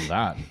I tell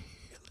that?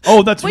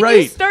 Oh, that's when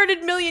right. You started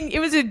It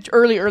was an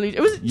early. It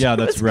was. Yeah,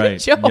 that's right.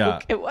 Joke. Yeah.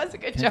 It was a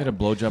good Can't joke. get a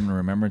blowjob on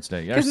Remembrance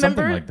Day. Yeah,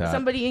 something like that.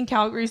 Somebody in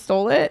Calgary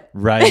stole it.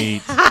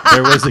 Right.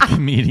 There was a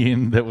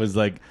comedian that was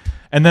like,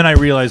 and then I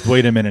realized,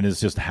 wait a minute, it's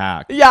just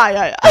hack.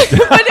 Yeah.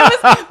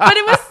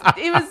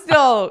 it was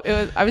still.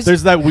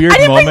 There's that weird moment. I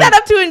didn't bring that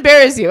up to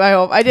embarrass you. I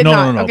hope I did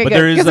not. No. Okay, but good.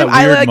 there is that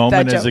weird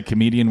moment that as a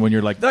comedian when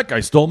you're like, that guy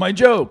stole my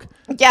joke.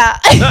 Yeah.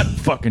 That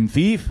fucking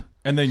thief.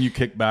 And then you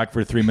kick back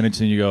for 3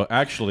 minutes and you go,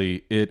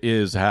 actually, it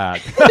is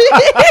hack.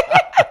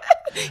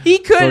 He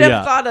could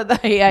have thought of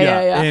that.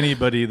 Yeah.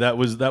 Anybody that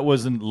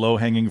wasn't low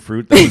hanging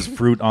fruit. That was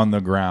fruit on the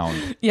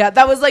ground. Yeah,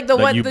 that was like the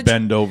that one you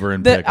bend over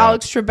and the pick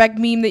Alex up. Trebek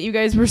meme that you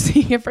guys were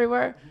seeing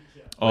everywhere.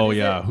 Oh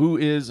yeah, who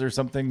is or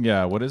something?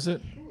 Yeah, what is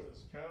it?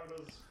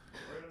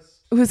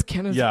 Who's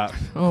Canada's? Yeah,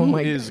 oh who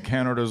my is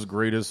Canada's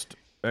greatest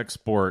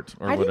export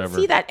or whatever? I didn't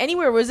see that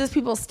anywhere. Was this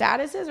people's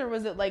statuses or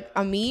was it like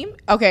a meme?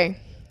 Okay,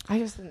 I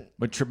just didn't.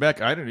 But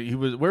Trebek, I don't. He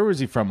was. Where was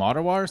he from?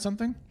 Ottawa or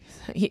something?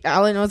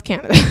 All I know is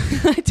Canada.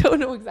 I don't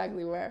know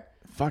exactly where.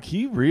 Fuck,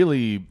 he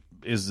really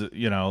is.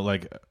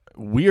 Like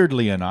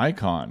weirdly an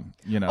icon.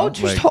 He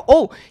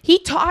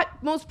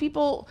taught most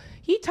people.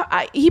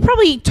 He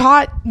probably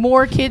taught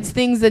more kids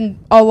things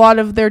than a lot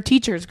of their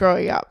teachers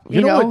growing up.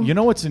 You know what? You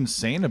know what's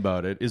insane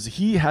about it is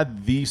he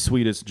had the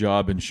sweetest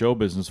job in show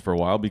business for a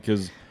while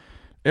because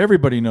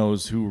everybody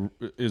knows who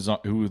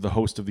the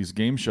host of these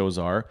game shows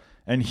are,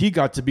 and he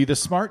got to be the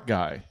smart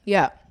guy.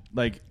 Yeah.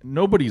 Like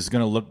nobody's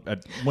gonna look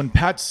at when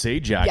Pat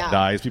Sajak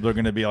dies. People are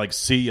gonna be like,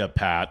 "See ya,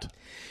 Pat."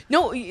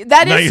 No,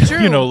 that is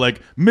true.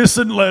 Like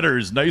missing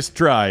letters. Nice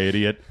try,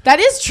 idiot. That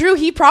is true.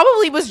 He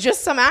probably was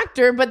just some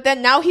actor, but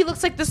then now he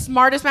looks like the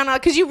smartest man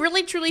because you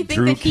really truly think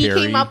that he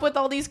came up with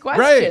all these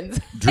questions.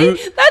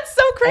 Right. That's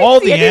so crazy. All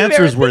the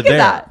answers were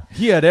there.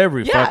 He had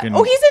every fucking.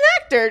 Oh, he's an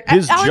actor.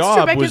 His Alex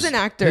job Trebek was is an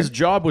actor. His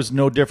job was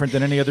no different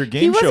than any other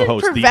game show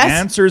host. The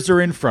answers are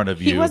in front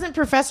of you. He wasn't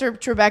Professor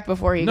Trebek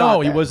before he got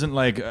No, there. he wasn't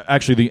like.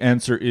 Actually, the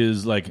answer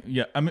is like.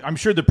 Yeah, I'm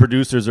sure the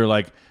producers are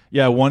like.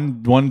 Yeah,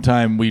 one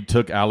time we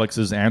took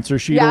Alex's answer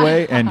sheet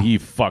away and he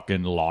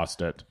fucking lost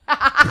it.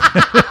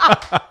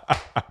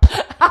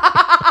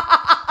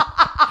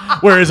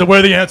 Where is it? Where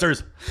are the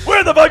answers?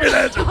 Where are the fucking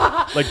answers?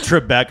 Like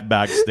Trebek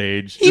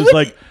backstage. He was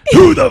like,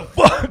 who the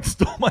fuck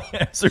stole my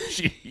answer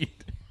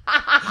sheet?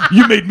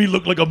 You made me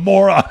look like a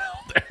moron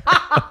out there.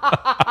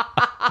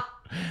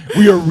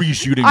 We are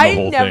reshooting the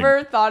whole thing. I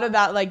never thought of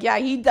that. Like, yeah,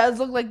 he does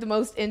look like the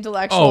most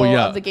intellectual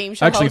of the game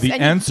show Actually, hosts.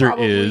 the answer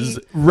is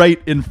right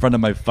in front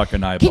of my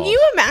fucking eyeballs. Can you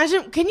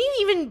imagine? Can you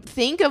even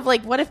think of,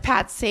 like, what if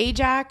Pat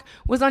Sajak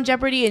was on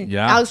Jeopardy and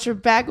Alex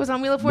Trebek was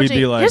on Wheel of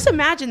Fortune? Like, just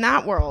imagine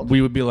that world.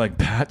 We would be like,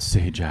 Pat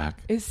Sajak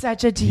is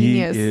such a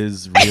genius. He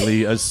is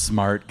really a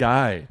smart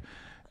guy.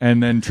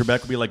 And then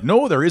Trebek would be like,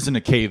 no, there isn't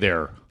a K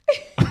there.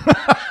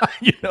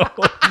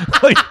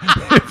 Like,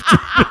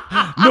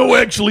 no,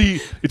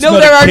 actually, it's not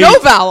there are K. no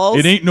vowels.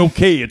 It ain't no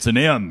K, it's an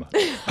M.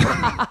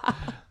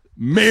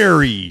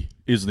 Mary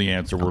is the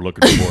answer we're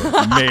looking for.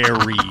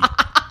 Mary.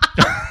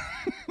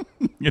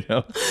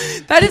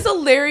 That is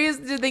hilarious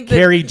to think that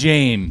Carrie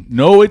Jane.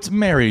 No, it's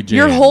Mary Jane.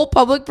 Your whole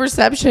public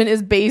perception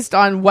is based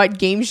on what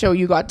game show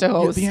you got to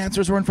host. The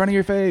answers were in front of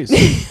your face.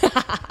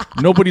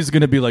 Nobody's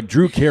going to be like,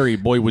 Drew Carey,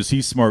 boy, was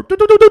he smart.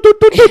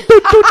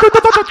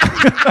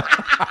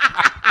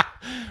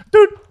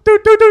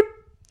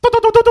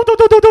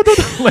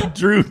 Like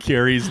Drew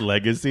Carey's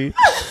legacy.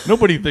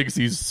 Nobody thinks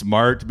he's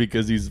smart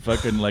because he's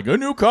fucking like a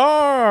new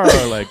car.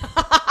 Like,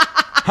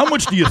 how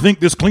much do you think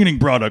this cleaning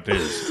product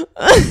is?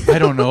 I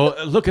don't know.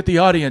 Look at the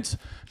audience.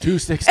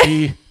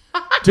 260.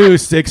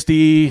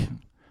 260.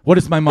 What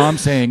is my mom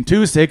saying?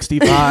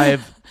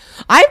 265.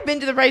 I've been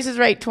to The Price is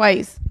Right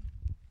twice.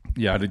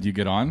 Yeah, did you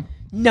get on?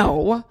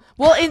 No.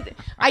 Well,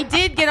 I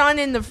did get on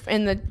in the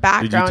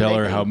background. Did you tell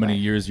her how many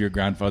years your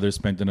grandfather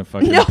spent in a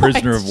fucking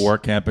prisoner of war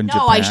camp in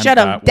Japan? No, I should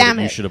have. Damn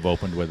it. You should have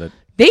opened with it.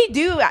 They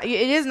do.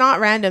 It is not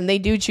random. They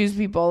do choose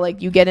people.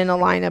 Like, you get in a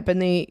lineup and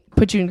they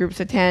put you in groups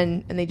of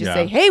 10 and they just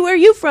say, hey, where are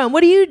you from?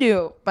 What do you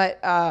do? But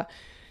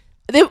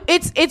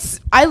it's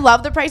I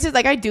love the prices.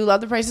 Like, I do love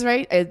the prices,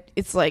 right?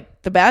 It's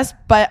like the best.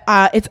 But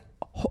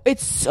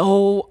it's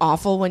so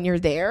awful when you're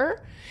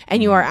there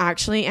and you are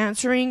actually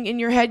answering in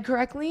your head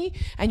correctly.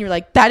 And you're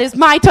like, that is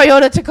my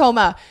Toyota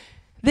Tacoma.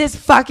 This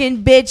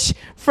fucking bitch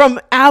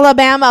from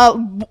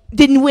Alabama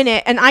didn't win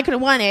it and I could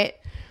have won it.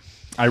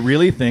 I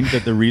really think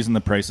that the reason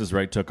The Price is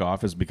Right took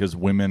off is because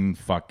women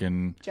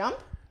fucking jump.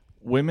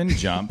 Women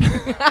jump.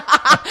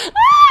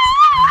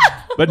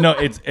 But no,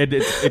 it's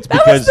that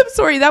because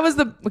that was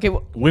the okay.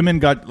 Well, women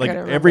got like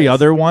every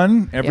other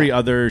one, every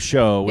other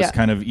show was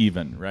kind of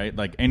even, right?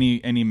 Like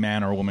any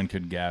man or woman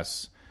could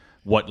guess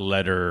what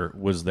letter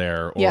was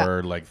there,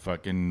 or like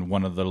fucking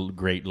one of the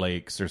Great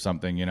Lakes or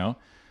something, you know.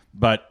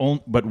 But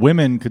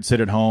women could sit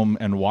at home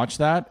and watch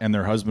that, and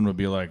their husband would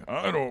be like,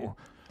 I don't.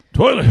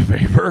 Toilet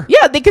paper.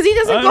 Yeah, because he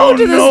doesn't go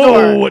to the store. I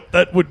don't know what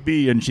that would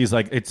be. And she's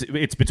like, it's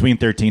between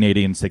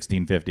 $13.80 and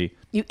 $16.50.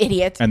 You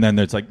idiot. And then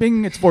it's like,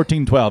 bing, it's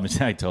 $14.12.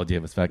 And I told you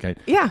it was fat guy.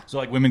 Yeah. So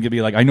like women could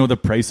be like, I know the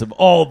price of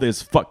all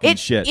this fucking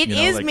shit. It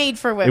is like, made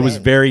for women. It was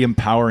very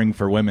empowering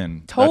for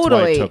women. Totally.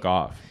 That's why it took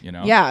off, you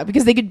know? Yeah,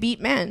 because they could beat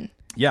men.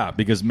 Yeah,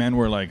 because men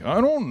were like,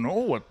 I don't know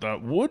what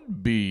that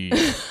would be.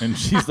 And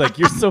she's like,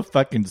 you're so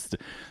fucking...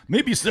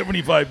 Maybe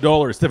 $75.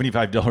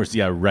 $75.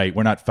 Yeah, right.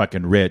 We're not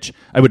fucking rich.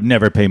 I would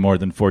never pay more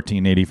than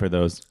 $14.80 for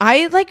those.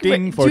 I like...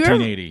 Ding,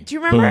 $14.80. Do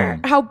you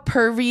remember how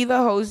pervy the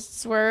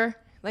hosts were?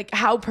 Like,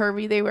 how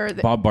pervy they were?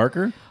 Bob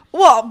Barker?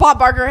 Well, Bob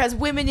Barker has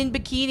women in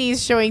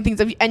bikinis showing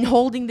things and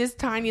holding this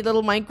tiny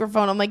little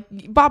microphone. I'm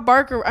like, Bob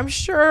Barker, I'm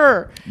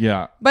sure.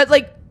 Yeah. But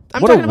like...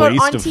 I'm what talking a about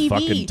waste on of TV.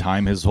 Fucking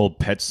time his whole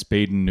pet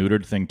spayed and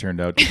neutered thing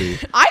turned out to be.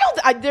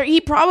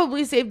 He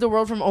probably saved the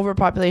world from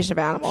overpopulation of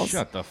animals.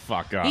 Shut the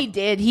fuck up. He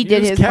did. He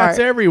did his cats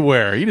part.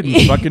 Everywhere. He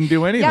didn't fucking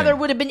do anything. Yeah, there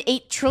would have been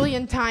 8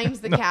 trillion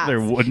times the cats.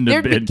 There wouldn't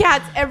have There'd been. be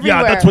cats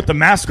everywhere. Yeah, that's what the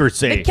maskers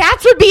say. The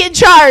cats would be in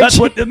charge. That's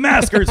what the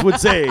maskers would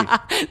say.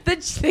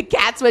 the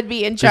cats would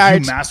be in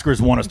charge. You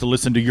maskers want us to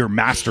listen to your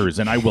masters,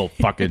 and I will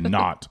fucking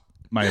not.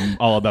 I'm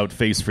all about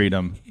face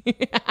freedom.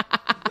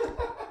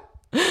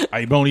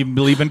 I don't even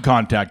believe in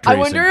contact tracing.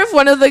 I wonder if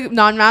one of the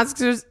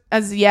non-maskers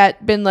has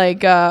yet been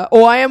like,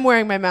 I am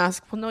wearing my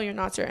mask. Well, no, you're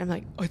not, sir. I'm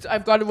like,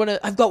 I've got one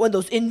of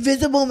those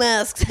invisible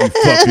masks. You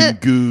fucking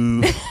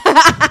goof.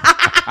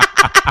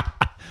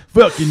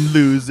 Fucking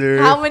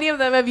loser. How many of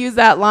them have used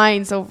that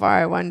line so far,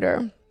 I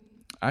wonder?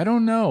 I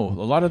don't know.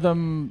 A lot of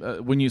them,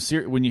 when you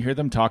hear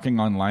them talking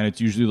online,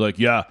 it's usually like,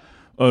 yeah,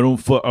 I don't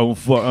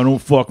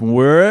fucking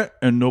wear it,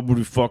 and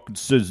nobody fucking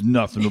says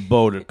nothing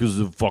about it because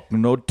of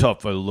fucking how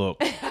tough I look.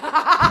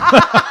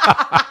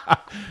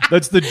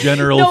 That's the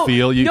general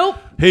feel.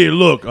 Hey,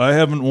 look, I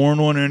haven't worn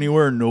one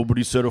anywhere, and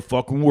nobody said a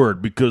fucking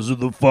word because of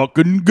the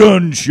fucking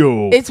gun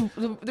show. It's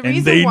the reason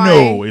and they why...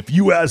 know if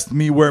you asked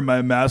me where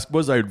my mask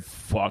was, I'd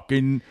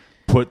fucking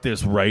put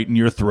this right in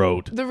your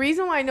throat. The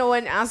reason why no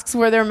one asks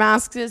where their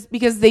mask is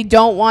because they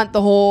don't want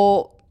the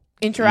whole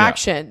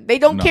interaction. Yeah. They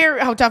don't care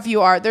how tough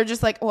you are. They're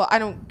just like, well, I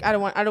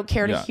don't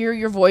care to hear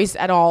your voice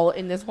at all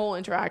in this whole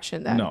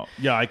interaction. Then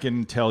yeah, I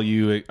can tell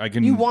you. I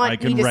can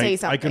say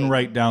something. I can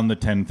write down the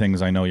 10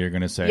 things I know you're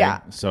going to say. Yeah.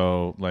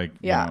 So like,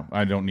 you know,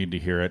 I don't need to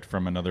hear it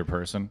from another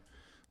person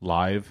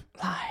live.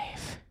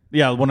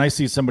 Yeah, when I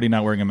see somebody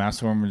not wearing a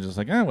mask, I'm just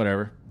like,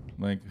 whatever.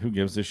 Like, who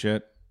gives a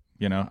shit?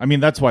 You know. I mean,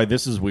 that's why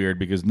this is weird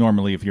because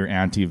normally, if you're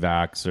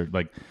anti-vax or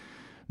like,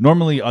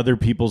 normally other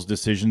people's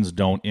decisions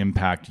don't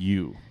impact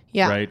you.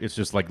 Yeah. Right? It's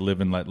just like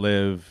live and let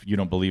live. You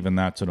don't believe in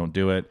that, so don't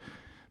do it.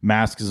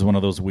 Masks is one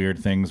of those weird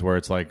things where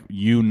it's like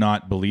you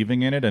not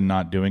believing in it and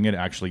not doing it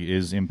actually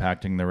is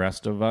impacting the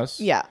rest of us.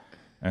 Yeah.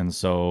 And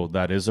so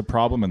that is a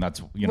problem, and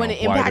that's when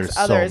it impacts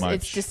others,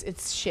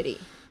 it's shitty.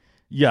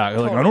 Yeah,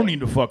 like I don't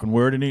need to fucking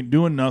wear it. It ain't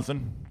doing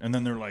nothing. And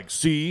then they're like,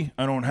 see,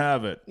 I don't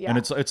have it. Yeah. And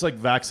it's like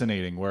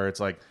vaccinating where it's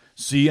like,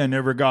 see, I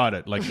never got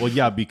it. Like, well,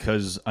 yeah,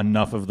 because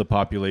enough of the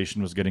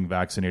population was getting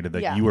vaccinated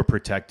that you were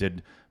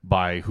protected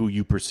by who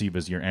you perceive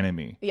as your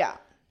enemy. Yeah.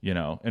 You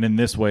know, and in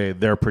this way,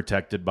 they're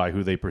protected by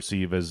who they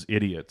perceive as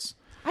idiots.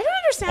 I don't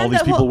understand all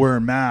these people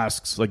wearing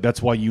masks. Like,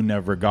 that's why you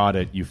never got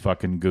it, you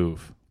fucking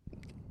goof.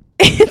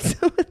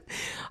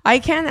 I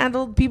can't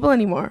handle people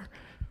anymore.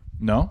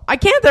 No? I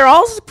can't. They're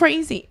all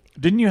crazy.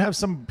 Didn't you have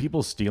some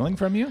people stealing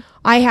from you?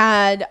 I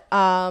had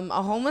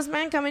a homeless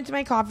man come into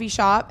my coffee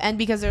shop, and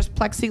because there's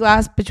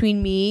plexiglass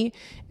between me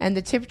and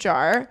the tip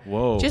jar,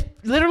 just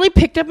literally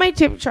picked up my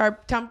tip jar,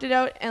 dumped it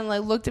out, and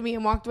like looked at me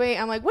and walked away.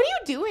 I'm like, "What are you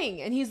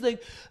doing?" And he's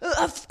like,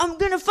 "I'm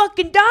gonna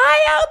fucking die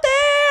out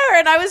there."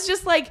 And I was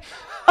just like,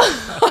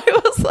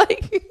 I was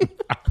like,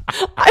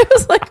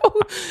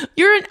 oh,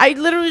 I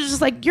literally was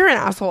just like, "You're an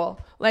asshole."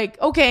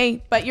 Like,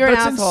 okay, but you're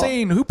That's an asshole.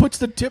 insane. Who puts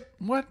the tip?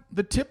 What?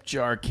 The tip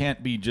jar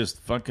can't be just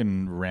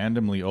fucking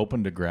randomly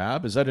open to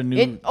grab. Is that a new?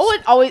 It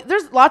always,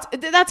 there's lots.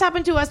 That's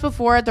happened to us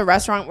before at the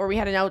restaurant where we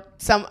had a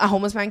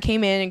homeless man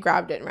came in and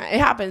grabbed it. And ran. It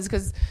happens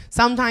because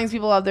sometimes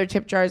people have their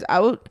tip jars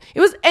out.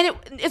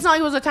 It's not like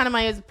it was a ton of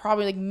money. It was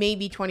probably like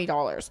maybe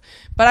 $20.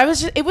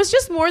 But it was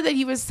just more that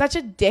he was such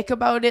a dick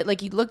about it.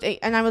 Like he looked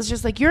and I was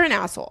just like, you're an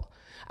asshole.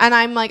 And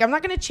I'm like, I'm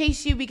not going to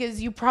chase you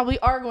because you probably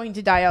are going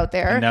to die out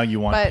there. And now you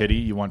want pity?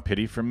 You want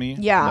pity from me?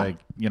 Yeah.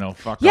 Like,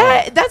 fuck off.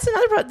 Yeah, that's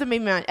another part that made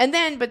me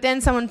mad. But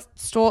then someone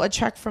stole a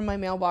check from my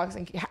mailbox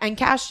and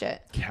cashed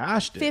it.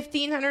 Cashed it?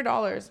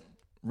 $1,500.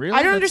 Really?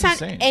 I don't That's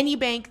understand insane. any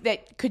bank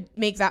that could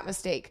make that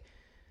mistake.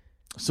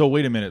 So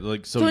wait a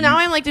minute. So now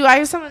I'm like, do I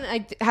have someone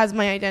that has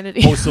my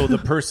identity? Oh, so the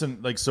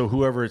person, so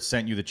whoever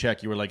sent you the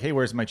check, you were like, hey,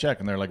 where's my check?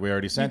 And they're like, we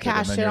already sent it.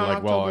 And then you're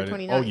like, well,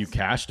 October you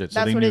cashed it.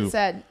 So that's they what knew. it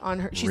said on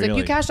her. She's like,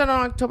 Really? you cashed it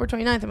on October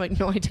 29th. I'm like,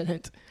 no, I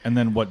didn't. And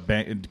then what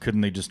bank? Couldn't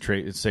they just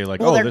say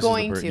like, Well, oh, they're this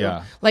going is the to.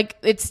 Yeah. Like,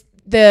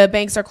 the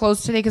banks are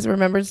closed today because of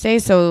Remembrance Day.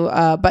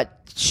 So, but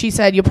she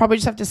said you'll probably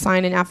just have to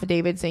sign an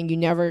affidavit saying you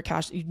never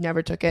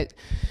took it,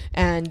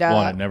 and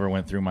it never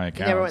went through my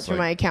account. Never went through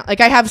my account. Like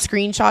I have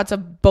screenshots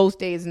of both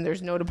days, and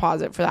there's no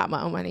deposit for that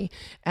amount of money.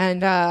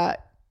 And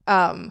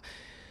and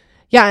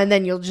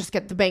then you'll just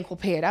get the bank will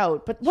pay it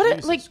out. But what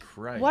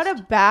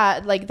a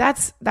bad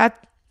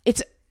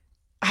it's.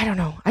 I don't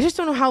know. I just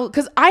don't know how,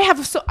 because I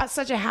have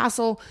such a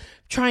hassle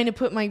trying to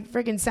put my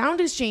freaking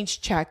sound exchange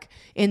check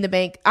in the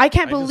bank. I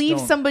can't believe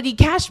somebody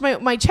cashed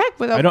my check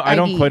without I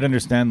don't quite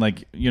understand.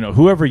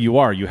 Whoever you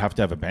are, you have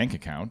to have a bank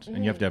account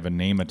and you have to have a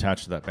name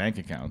attached to that bank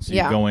account. So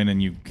you go in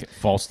and you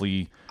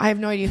falsely I have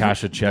no idea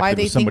cash a check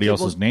with somebody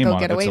else's name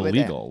on it. That's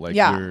illegal.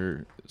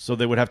 So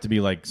they would have to be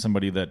like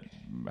somebody that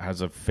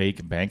has a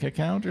fake bank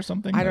account or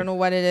something. I don't know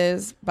what it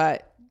is,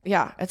 but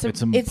yeah, it's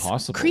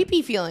impossible.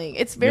 Creepy feeling.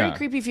 It's very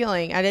creepy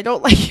feeling, and I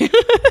don't like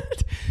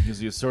it.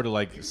 Because you're sort of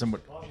like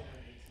somebody.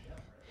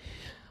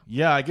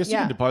 Yeah, I guess you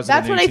can deposit.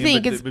 That's what I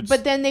think.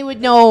 But then they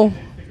would know.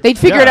 They'd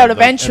figure it out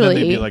eventually. And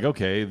then they'd be like,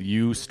 okay,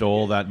 you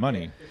stole that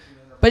money.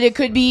 But it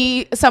could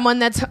be someone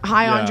that's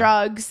high on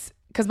drugs.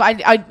 Because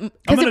I'm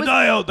gonna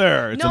die out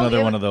there. It's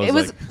another one of those. It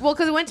was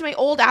because it went to my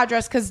old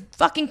address. Because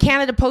fucking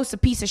Canada Post, a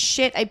piece of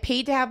shit. I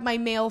paid to have my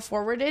mail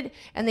forwarded,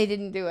 and they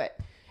didn't do it.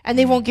 And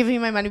they won't give me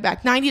my money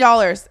back,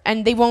 $90,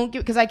 and they won't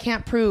give because I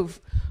can't prove.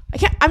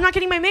 I'm not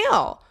getting my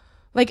mail.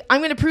 Like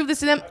I'm going to prove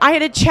this to them. I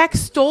had a check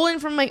stolen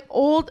from my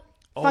old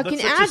fucking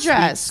that's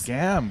address. A sweet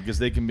scam because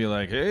they can be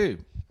like, "Hey,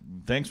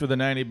 thanks for the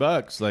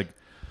 $90." Like,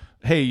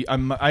 "Hey,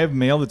 I have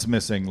mail that's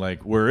missing.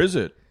 Like, where is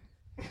it?"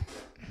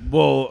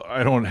 Well,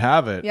 I don't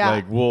have it. Yeah.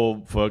 Like,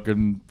 we'll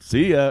fucking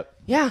see ya.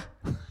 Yeah.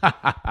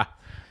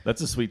 That's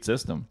a sweet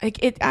system. Like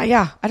I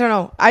don't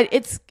know.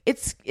 It's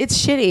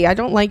shitty. I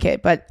don't like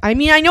it, but I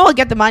mean, I know I'll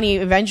get the money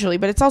eventually.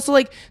 But it's also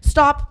like,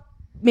 stop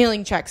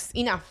mailing checks.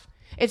 Enough.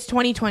 It's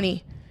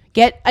 2020.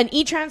 Get an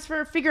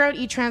e-transfer. Figure out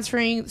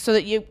e-transferring so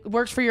that it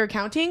works for your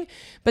accounting.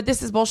 But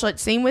this is bullshit.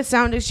 Same with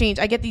Sound Exchange.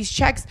 I get these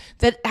checks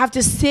that have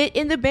to sit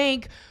in the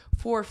bank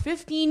for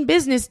 15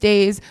 business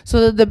days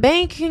so that the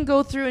bank can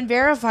go through and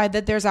verify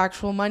that there's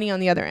actual money on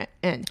the other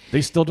end.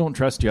 They still don't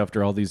trust you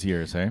after all these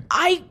years, hey?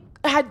 I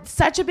had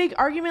such a big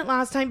argument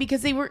last time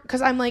because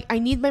I'm like, I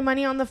need my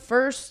money on the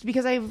 1st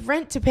because I have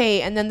rent to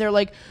pay. And then they're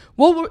like,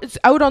 well, it's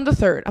out on the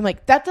 3rd. I'm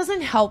like, that doesn't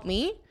help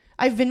me.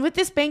 I've been with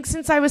this bank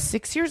since I was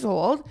 6 years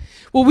old.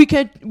 Well, we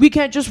can't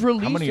just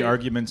release it. How many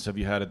arguments have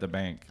you had at the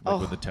bank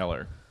with the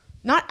teller?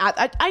 Not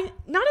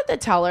at the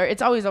teller.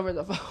 It's always over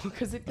the phone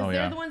because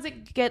they're the ones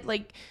that get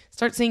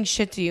start saying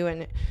shit to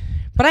you.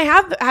 But I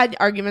have had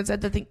arguments at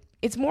the thing.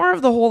 It's more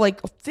of the whole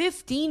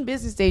 15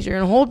 business days you're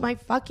gonna hold my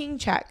fucking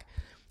check.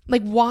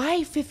 Like,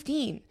 why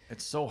 15?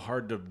 It's so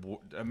hard to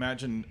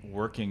imagine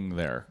working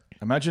there.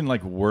 Imagine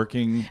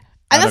working.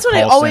 And that's what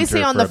I always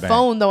say on the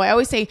phone, though. I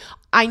always say,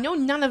 I know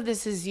none of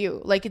this is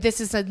you. Like,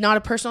 this is not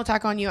a personal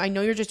attack on you. I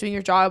know you're just doing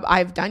your job.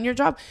 I've done your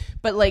job.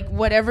 But,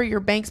 whatever your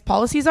bank's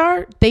policies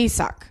are, they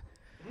suck.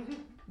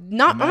 I'm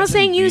not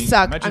saying you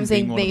suck. I'm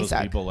saying they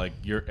suck. People,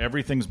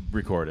 everything's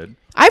recorded.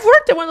 I've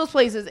worked at one of those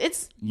places.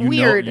 It's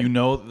weird.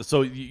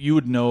 So you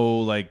would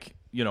know,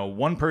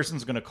 one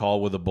person's going to call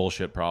with a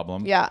bullshit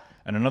problem. Yeah.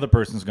 And another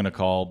person's going to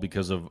call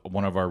because of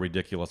one of our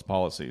ridiculous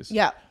policies.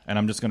 Yeah. And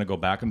I'm just going to go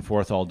back and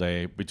forth all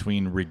day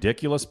between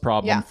ridiculous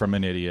problem from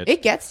an idiot.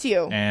 It gets to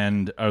you.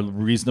 And a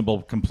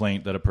reasonable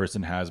complaint that a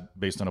person has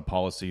based on a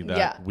policy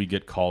that we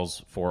get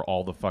calls for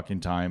all the fucking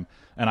time.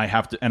 And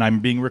I'm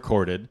being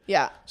recorded.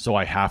 Yeah. So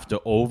I have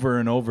to over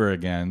and over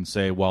again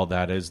say, well,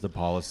 that is the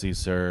policy,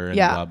 sir. And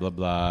blah, blah,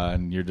 blah.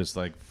 And you're just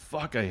like,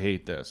 fuck, I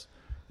hate this.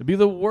 It'd be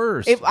the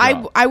worst.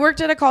 I worked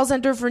at a call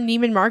center for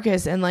Neiman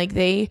Marcus, and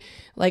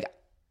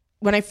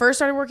when I first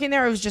started working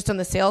there, it was just on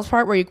the sales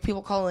part where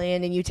people call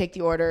in and you take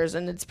the orders,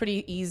 and it's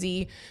pretty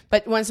easy.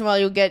 But once in a while,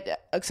 you'll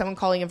get someone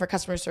calling in for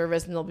customer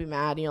service, and they'll be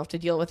mad, and you'll have to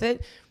deal with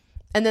it.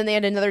 And then they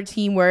had another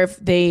team where if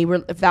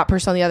that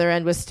person on the other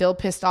end was still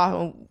pissed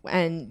off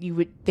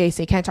and they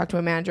say can't talk to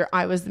a manager,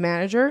 I was the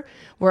manager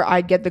where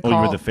I'd get the call. Oh,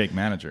 you were the fake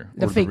manager.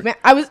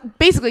 I was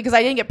basically, because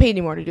I didn't get paid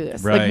anymore to do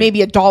this, right. like maybe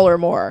 $1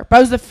 more. But I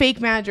was the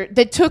fake manager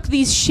that took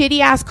these shitty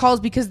ass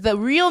calls because the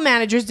real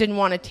managers didn't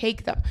want to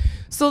take them.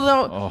 So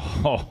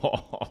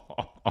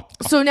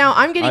so now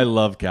I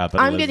love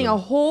capitalism. I'm getting a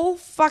whole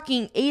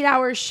fucking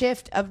 8-hour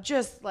shift of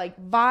just like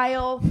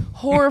vile,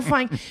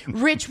 horrifying,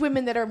 rich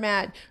women that are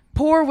mad.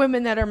 Poor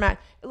women that are mad,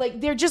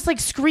 like they're just like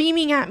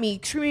screaming at me,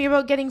 screaming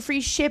about getting free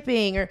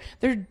shipping or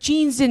their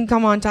jeans didn't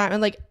come on time, and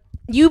like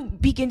you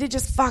begin to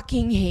just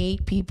fucking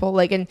hate people,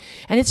 like and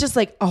it's just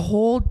like a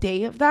whole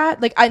day of that.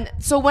 Like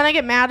so when I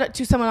get mad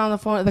to someone on the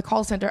phone at the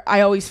call center,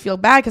 I always feel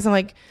bad because I'm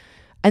like,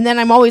 and then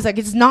I'm always like,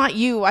 it's not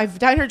you. I've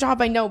done her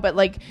job, I know, but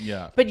like,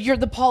 but you're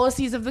the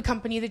policies of the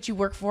company that you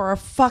work for are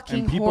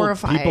fucking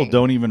horrifying. People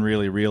don't even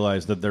really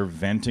realize that they're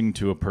venting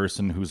to a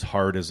person whose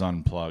heart is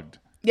unplugged.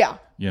 Yeah.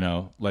 You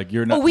know, like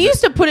you're not. Well, we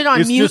used to put it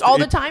on mute all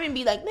the time and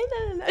be like,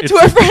 to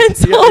our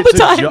friends all the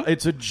time.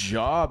 It's a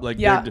job. Like,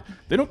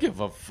 they don't give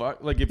a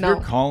fuck. Like, if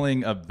you're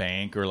calling a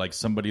bank or like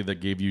somebody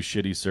that gave you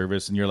shitty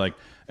service and you're like,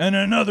 and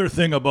another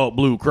thing about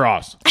Blue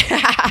Cross,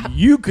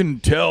 you can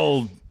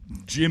tell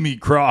Jimmy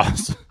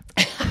Cross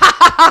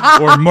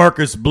or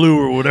Marcus Blue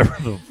or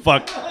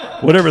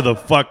whatever the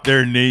fuck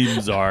their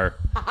names are.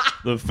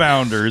 The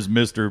founders,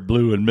 Mr.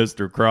 Blue and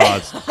Mr.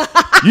 Cross.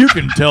 You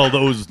can tell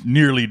those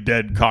nearly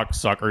dead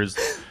cocksuckers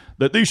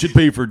that they should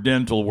pay for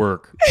dental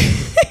work.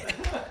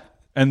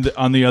 And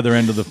on the other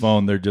end of the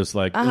phone, they're just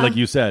like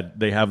you said,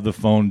 they have the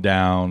phone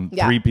down.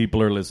 Yeah. 3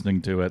 people are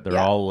listening to it. They're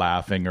all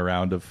laughing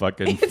around a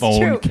fucking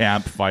phone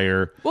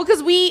campfire. Well,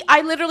 because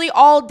I literally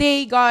all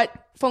day got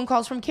phone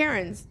calls from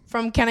Karens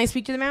from Can I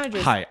Speak to the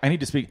Managers? Hi, I need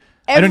to speak.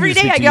 Every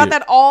day I got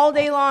that all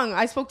day long.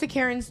 I spoke to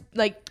Karens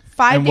like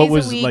 5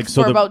 days a week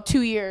for about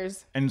 2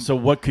 years. And so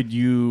what could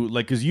you,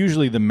 like, because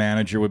usually the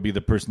manager would be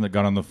the person that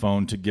got on the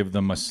phone to give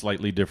them a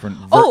slightly different,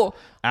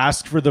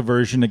 ask for the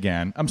version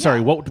again. I'm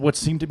sorry, what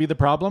seemed to be the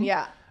problem?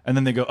 Yeah. And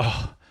then they go,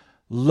 oh,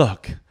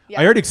 look,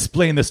 I already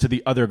explained this to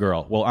the other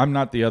girl. Well, I'm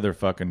not the other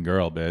fucking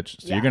girl,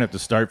 bitch. So you're going to have to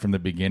start from the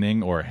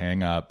beginning or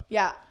hang up.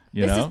 Yeah.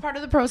 This is part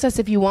of the process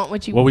if you want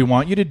what you want. What we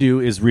want you to do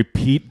is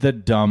repeat the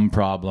dumb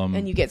problem.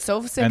 And you get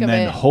so sick of it. And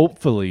then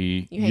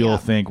hopefully you'll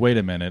think, wait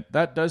a minute,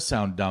 that does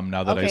sound dumb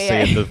now that I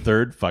say it the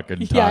third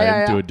fucking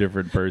time to a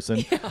different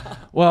person. Yeah.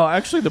 Well,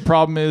 actually the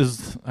problem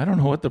is, I don't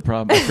know what the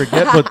problem, I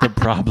forget what the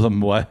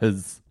problem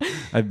was.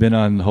 I've been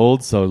on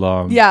hold so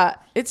long. Yeah,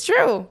 it's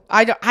true.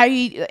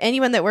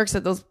 Anyone that works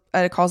at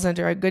a call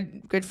center,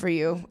 good for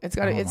you.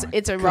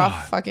 It's a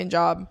rough fucking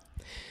job.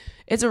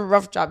 It's a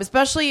rough job,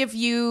 especially if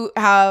you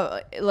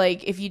have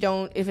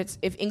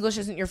if English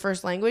isn't your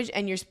first language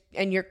and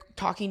you're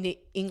talking to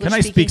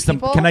English speaking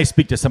people. Can I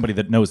speak to somebody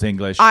that knows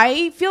English?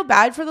 I feel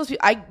bad for those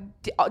people.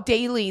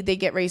 Daily they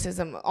get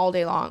racism all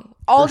day long.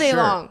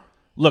 Long.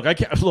 Look, I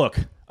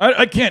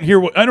can't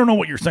hear I don't know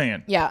what you're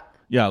saying. Yeah.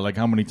 Yeah, like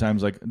how many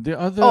times like the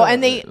other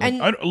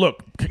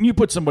look, can you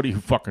put somebody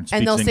who fucking speaks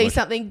English? And they'll say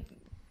something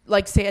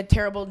like say a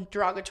terrible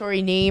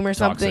derogatory name or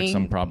something.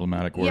 Some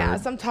problematic word. Yeah,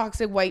 some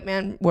toxic white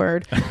man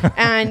word.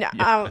 And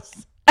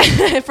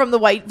from the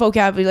white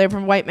vocabulary,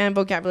 from white man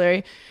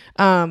vocabulary,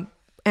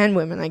 and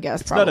women, I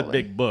guess. It's not a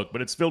big book,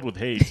 but it's filled with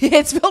hate.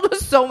 It's filled with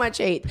so much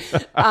hate.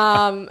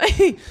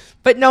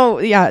 But no,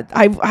 yeah,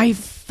 I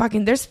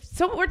fucking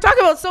we're talking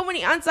about so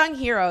many unsung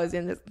heroes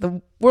in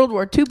the World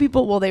War II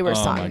people. Well, they were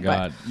sung. Oh my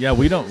god, yeah,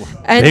 we don't.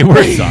 They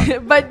were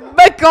sung.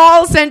 But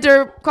call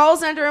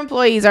center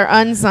employees are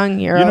unsung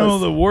heroes. You know,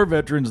 the war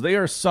veterans, they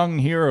are sung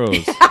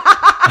heroes. Well,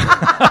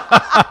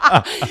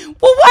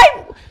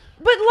 why?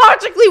 But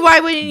logically, why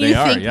wouldn't you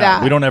think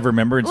that? We don't have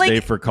Remembrance Day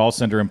for call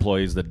center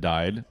employees that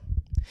died.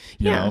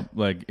 You know,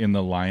 like in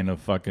the line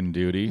of fucking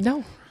duty.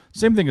 No.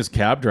 Same thing as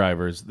cab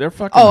drivers. They're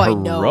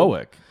fucking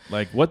heroic.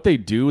 Like what they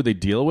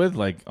deal with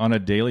like on a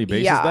daily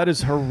basis. Yeah. That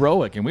is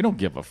heroic. And we don't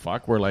give a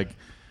fuck. We're like,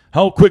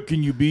 how quick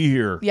can you be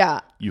here?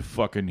 Yeah. You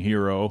fucking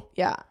hero.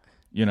 Yeah.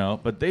 You know,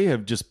 but they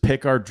have just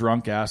pick our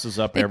drunk asses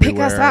up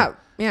everywhere. Pick us up.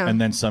 Yeah. And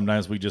then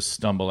sometimes we just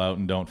stumble out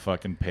and don't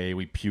fucking pay.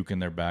 We puke in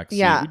their backseat.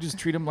 Yeah. We just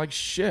treat them like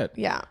shit.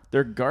 Yeah.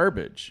 They're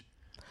garbage.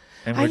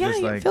 And we're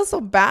just like, I feel so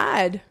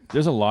bad.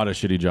 There's a lot of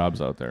shitty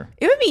jobs out there.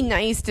 It would be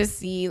nice to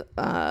see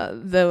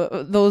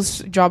those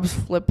jobs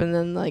flip and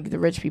then like the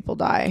rich people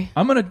die.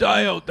 I'm gonna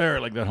die out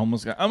there, like that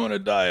homeless guy. I'm gonna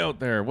die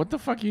out there. What the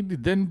fuck? You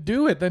then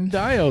do it. Then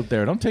die out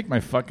there. Don't take my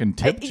fucking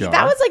tip job.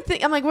 That was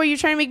like I'm like, well, you're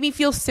trying to make me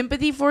feel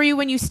sympathy for you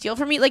when you steal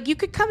from me. Like you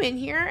could come in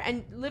here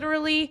and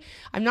literally,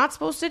 I'm not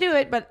supposed to do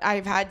it, but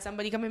I've had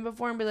somebody come in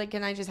before and be like,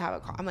 can I just have a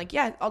call? I'm like,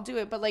 yeah, I'll do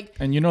it, but like,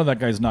 and you know that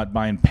guy's not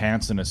buying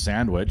pants and a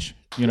sandwich.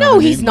 You know no,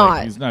 he's not.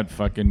 Like, he's not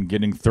fucking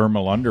getting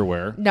thermal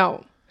underwear.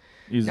 No.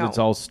 It's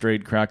all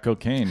straight crack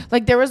cocaine.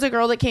 Like there was a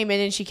girl that came in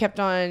and she kept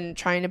on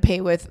trying to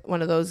pay with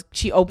one of those.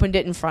 She opened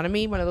it in front of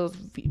me, one of those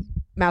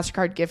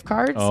MasterCard gift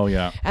cards. Oh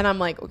yeah. And I'm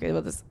like, okay,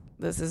 well this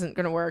isn't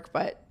gonna work.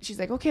 But she's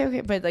like,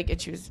 okay, but like, and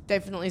she was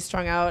definitely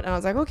strung out. And I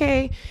was like,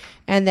 okay.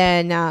 And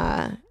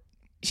then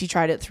she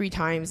tried it 3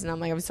 times, and I'm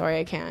like, I'm sorry,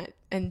 I can't.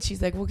 And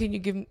she's like, well, can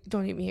you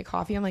donate me a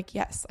coffee? I'm like,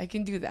 yes, I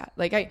can do that.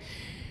 Like I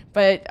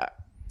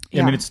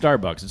mean, it's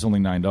Starbucks. It's only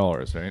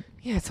 $9, right?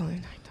 Yeah, it's only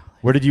 $9.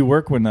 Where did you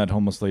work when that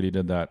homeless lady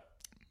did that?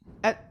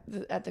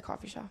 At the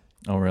coffee shop.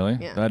 Oh, really?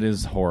 Yeah. That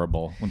is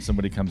horrible when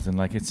somebody comes in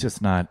like, it's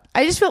just not.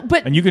 I just feel,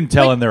 but. And you can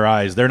tell in their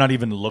eyes, they're not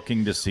even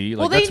looking to see.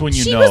 Like, that's when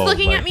you know. She was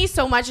looking at me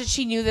so much that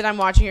she knew that I'm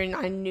watching her, and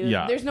I knew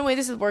there's no way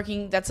this is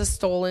working. That's a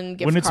stolen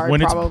gift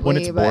card, probably. When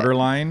it's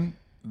borderline,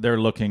 they're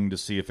looking to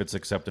see if it's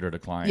accepted or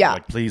declined. Yeah.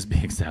 Like, please be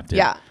accepted.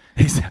 Yeah.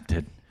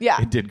 Accepted. Yeah.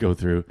 It did go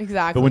through.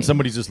 Exactly. But when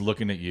somebody's just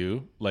looking at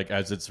you, like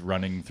as it's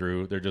running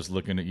through, they're just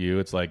looking at you.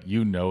 It's like,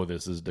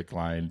 this is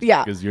declined.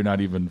 Yeah. Because you're not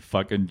even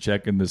fucking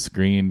checking the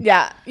screen.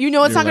 Yeah. You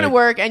know it's not going to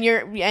work, and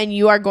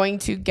you are going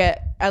to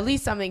get at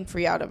least something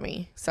free out of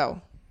me.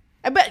 So,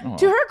 but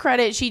to her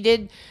credit, she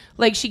did,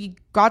 like, she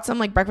got some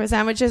like breakfast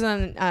sandwiches,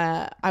 and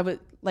I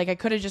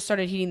could have just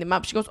started heating them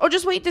up. She goes,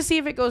 just wait to see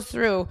if it goes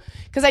through.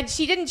 Because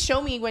she didn't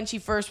show me when she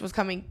first was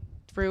coming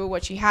through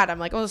what she had. I'm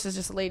like, this is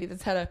just a lady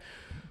that's had a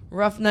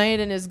rough night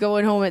and is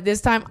going home at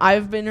this time.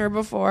 I've been her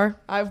before.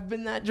 I've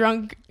been that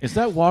drunk. Is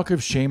that walk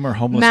of shame or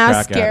homeless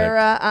crack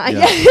mascara? addict?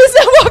 Yeah, is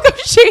that walk of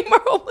shame or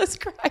homeless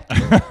crack?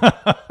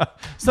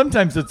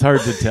 Sometimes it's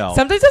hard to tell.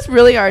 Sometimes it's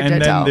really hard to tell.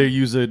 And then they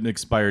use an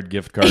expired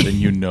gift card, and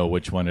you know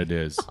which one it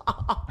is.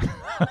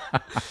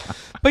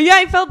 But yeah,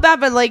 I felt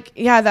bad. But like,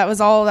 yeah, that was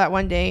all that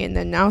one day, and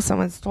then now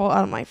someone stole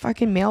out of my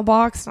fucking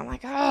mailbox. And I'm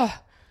like,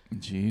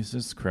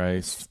 Jesus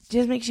Christ. It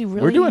just makes you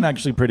really. We're doing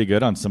actually pretty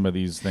good on some of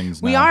these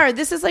things now. We are.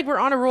 This is like we're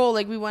on a roll.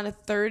 Like we won a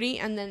 30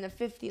 and then a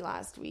 50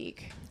 last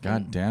week.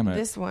 God damn it.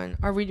 This one.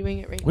 Are we doing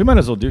it right now? We might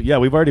as well do. Yeah,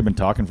 we've already been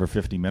talking for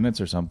 50 minutes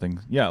or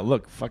something. Yeah,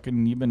 look,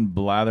 fucking you've been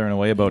blathering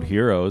away about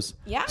heroes.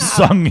 Yeah.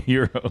 Sung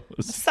heroes.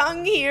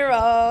 Sung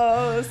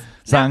heroes.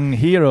 Sung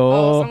hero.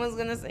 Oh, someone's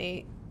going to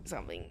say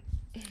something.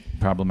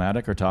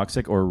 Problematic or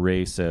toxic or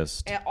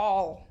racist?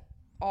 All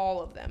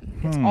of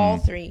them. It's all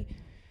 3.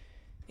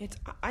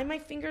 My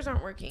fingers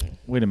aren't working.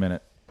 Wait a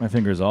minute. My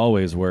fingers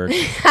always work.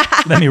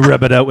 Let me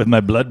rub it out with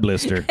my blood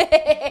blister.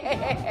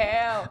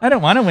 I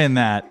don't want to win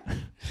that.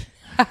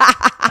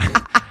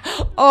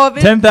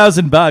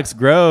 $10,000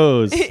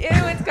 gross. Ew,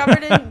 it's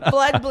covered in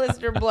blood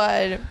blister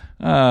blood.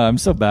 I'm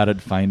so bad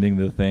at finding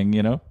the thing,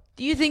 you know?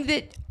 Do you think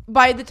that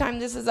by the time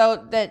this is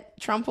out that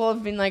Trump will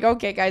have been like,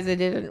 okay, guys, I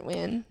didn't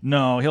win?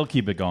 No, he'll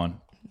keep it going.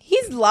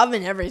 He's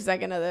loving every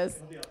second of this.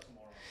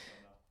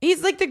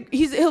 He's like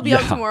he'll be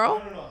out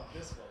tomorrow? No.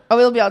 Oh,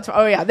 he'll be out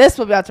tomorrow. Oh, yeah, this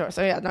will be out tomorrow.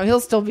 So, yeah, no, he'll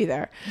still be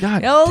there.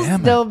 God he'll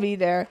damn still it. be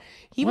there.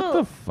 What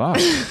the fuck?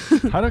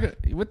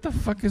 What the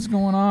fuck is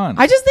going on?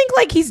 I just think,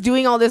 like, he's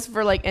doing all this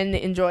for, like, and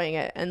enjoying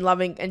it and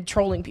loving and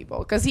trolling people.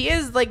 Because he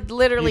is, like,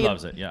 literally. He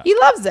loves it, yeah. He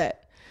loves it.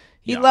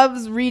 He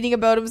loves reading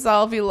about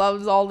himself. He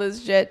loves all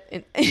this shit.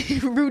 And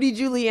Rudy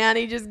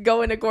Giuliani just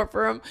going to court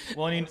for him.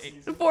 Well, I mean,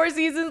 4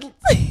 seasons.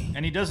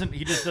 And he just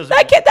doesn't.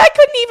 That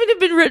couldn't even have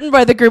been written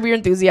by the Curb Your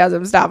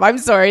Enthusiasm staff. I'm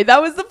sorry.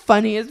 That was the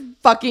funniest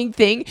fucking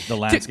thing. The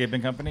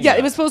landscaping company? Yeah,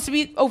 it was supposed to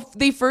be.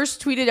 They first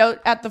tweeted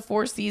out at the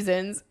 4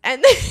 Seasons.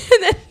 And then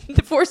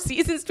the 4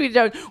 Seasons tweeted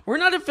out, we're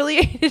not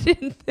affiliated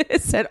in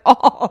this at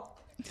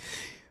all.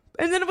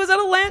 And then it was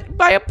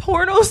by a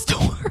porno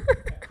store.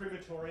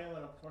 Crematorium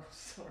and a porno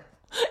store.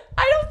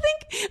 I don't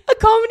think a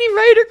comedy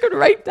writer could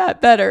write that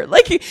better.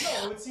 Like, no,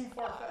 it would seem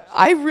far-fetched.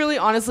 I really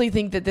honestly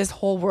think that this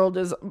whole world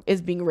is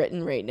being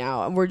written right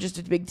now, and we're just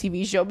a big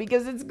TV show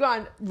because it's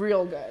gone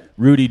real good.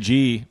 Rudy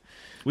G.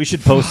 We should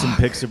post some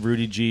pics of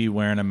Rudy G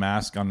wearing a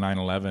mask on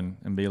 9/11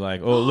 and be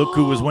like, "Oh, look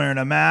who was wearing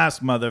a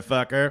mask,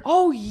 motherfucker!"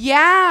 Oh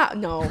yeah,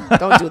 no,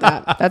 don't do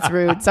that. That's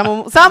rude.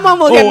 Someone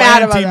will get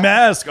mad about that.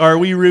 Anti-mask, are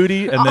we,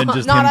 Rudy? And then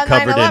just him Not on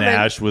covered 9/11. in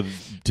ash with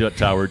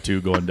Tower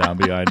 2 going down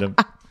behind him.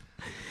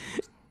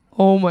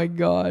 Oh my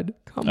God.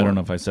 I don't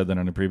know if I said that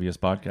on a previous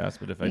podcast,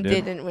 but if I You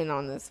did. didn't win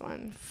on this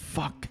one.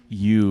 Fuck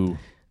you.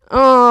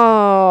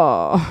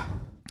 Oh.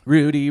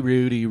 Rudy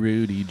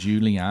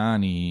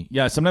Giuliani.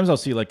 Yeah, sometimes I'll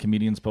see like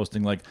comedians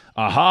posting like,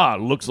 aha,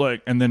 looks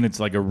like, and then it's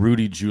like a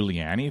Rudy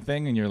Giuliani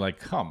thing, and you're like,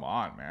 come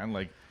on, man.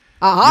 Like,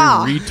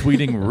 aha. You're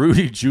retweeting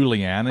Rudy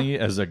Giuliani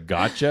as a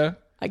gotcha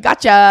I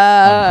gotcha.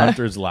 on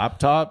Hunter's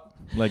laptop.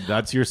 Like,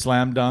 that's your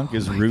slam dunk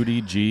is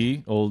Rudy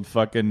G, old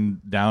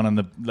fucking down on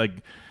the,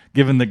 like,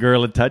 giving the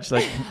girl a touch,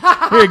 like,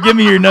 here, give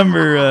me your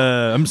number.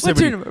 I'm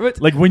What's your number?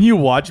 Like, when you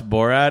watch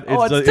Borat,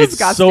 it's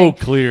disgusting. so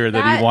clear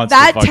that he wants to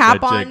fuck that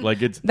chick.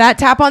 Like, it's that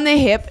tap on the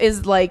hip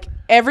is like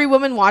every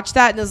woman watched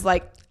that and is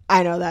like,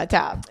 I know that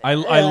tap. I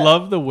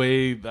love the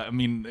way. I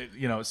mean,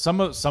 you know,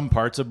 some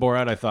parts of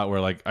Borat I thought were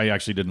like I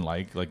actually didn't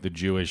like the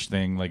Jewish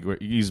thing. Like where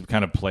he's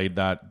kind of played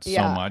that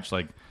so much,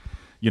 like,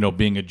 you know,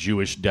 being a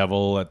Jewish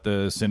devil at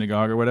the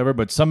synagogue or whatever.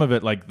 But some of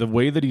it, like the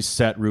way that he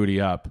set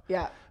Rudy up.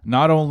 Yeah.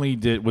 Not only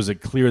was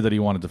it clear that he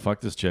wanted to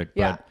fuck this chick,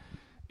 but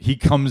he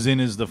comes in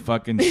as the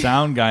fucking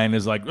sound guy and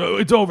is like, "Oh,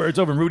 it's over."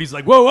 And Rudy's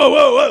like,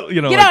 "Whoa!" You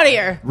know, get like, out of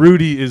here.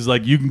 Rudy is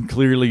like, you can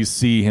clearly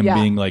see him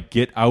being like,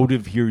 "Get out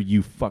of here,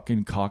 you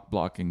fucking cock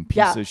blocking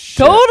piece of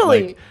shit."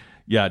 Totally. Like,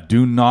 Yeah,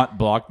 do not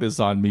block this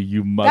on me,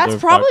 you motherfucker.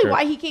 That's probably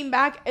why he came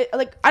back.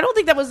 Like, I don't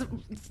think that was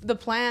the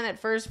plan at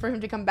first for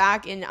him to come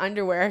back in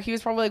underwear. He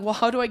was probably like, well,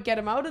 how do I get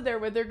him out of there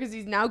with her? Because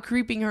he's now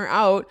creeping her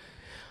out.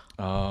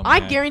 Oh, I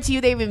man. guarantee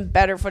you they have even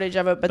better footage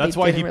of it, but That's they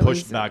why didn't he pushed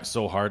release it. back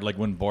so hard. Like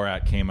when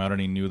Borat came out and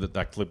he knew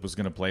that clip was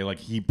going to play, like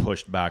he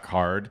pushed back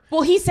hard.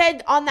 Well, he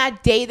said on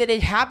that day that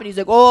it happened, he's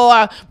like,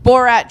 oh,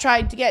 Borat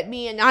tried to get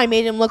me and I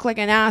made him look like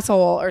an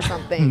asshole or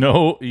something.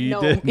 No, you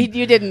didn't.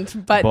 You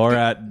didn't. But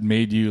Borat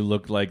made you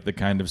look like the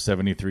kind of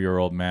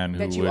 73-year-old man who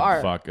That you would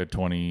are. fuck a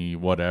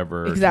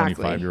 20-whatever,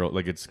 Exactly. 25-year-old.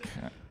 Like it's,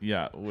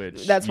 yeah,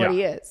 which. That's what yeah.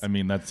 he is. I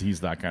mean,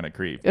 he's that kind of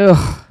creep.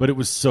 Ugh, But it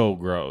was so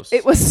gross.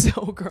 it was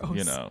so gross.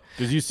 You know,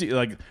 because you see,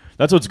 like,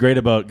 that's what's great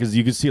about, because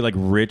you can see, like,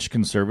 rich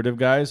conservative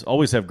guys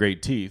always have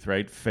great teeth,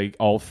 right?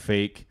 All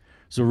fake.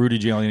 So Rudy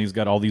Giuliani's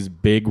got all these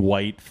big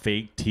white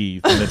fake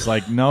teeth, and it's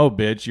like, no,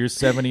 bitch, you're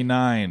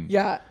 79.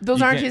 Yeah, those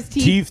You aren't can't- his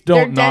teeth. teeth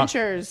They're don't knock-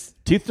 dentures.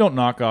 Teeth don't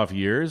knock off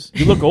years.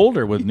 You look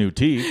older with new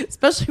teeth.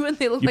 Especially when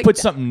they look You like put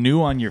that. something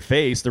new on your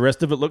face, the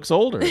rest of it looks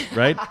older,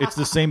 right? It's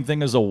the same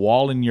thing as a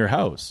wall in your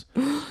house.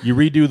 You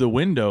redo the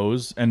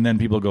windows, and then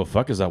people go,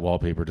 fuck, is that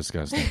wallpaper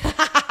disgusting?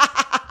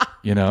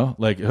 You know,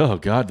 like, oh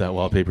God, that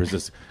wallpaper is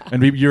this.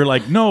 And you're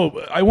like, no,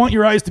 I want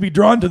your eyes to be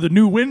drawn to the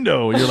new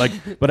window. And you're like,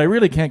 but I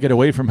really can't get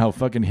away from how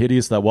fucking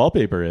hideous that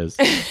wallpaper is.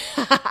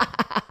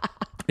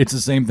 It's the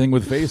same thing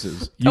with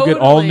faces. You get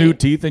all Totally. new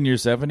teeth in your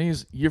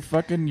 70s,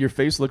 your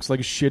face looks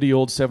like shitty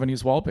old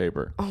 70s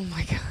wallpaper. Oh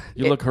my God.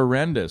 You look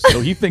horrendous.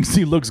 So he thinks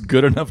he looks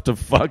good enough to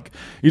fuck.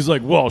 He's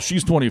like, well,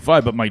 she's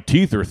 25, but my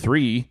teeth are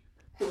 3.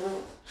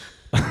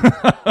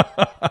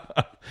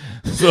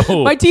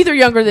 So My teeth are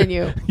younger than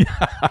you.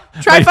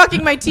 Try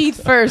fucking my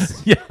teeth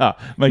first. yeah,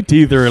 my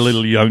teeth are a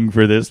little young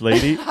for this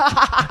lady.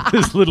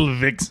 This little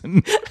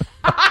vixen.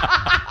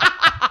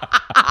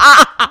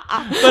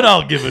 But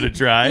I'll give it a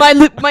try. My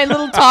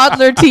little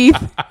toddler teeth.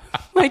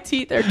 My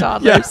teeth are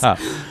toddlers. Yeah.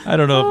 I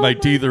don't know if my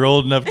teeth are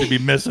old enough to be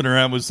messing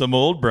around with some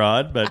old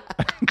broad, but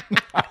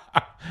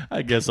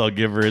I guess I'll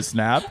give her a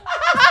snap.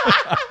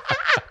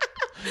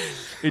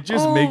 It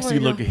just Oh makes my you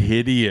look God.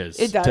 hideous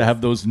It does. to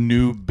have those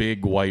new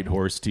big white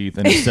horse teeth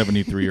in a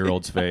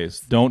 73-year-old's face.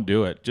 Don't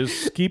do it.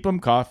 Just keep them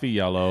coffee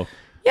yellow,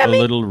 Yeah, a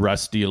little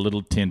rusty, a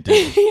little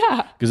tinted,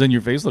 Yeah. because then your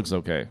face looks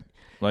okay.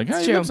 Like, hey,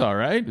 he true. looks all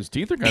right. His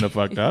teeth are kind of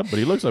fucked up, but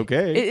he looks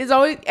okay. It is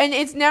always, and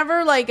it's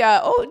never like,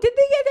 oh, did they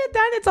get that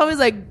done? It's always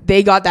like,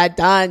 they got that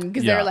done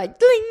because Yeah. they're like,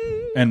 ding.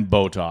 And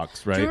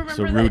Botox, right? remember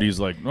So that? Rudy's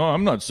like, no,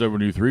 I'm not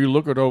 73.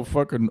 Look at how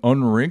fucking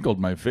unwrinkled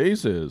my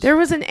face is. There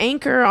was an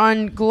anchor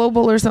on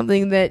Global or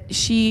something that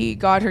she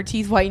got her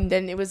teeth whitened,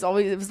 and it was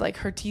like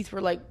her teeth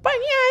were like, but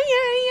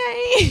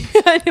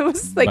yeah, and it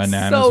was like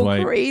Bananas so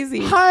white.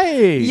 crazy. Hi.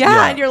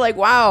 Yeah, and you're like,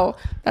 wow,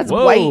 that's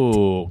white.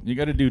 Whoa. You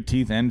got to do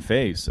teeth and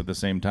face at the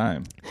same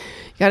time.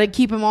 Got to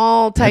keep them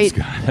all It's tight.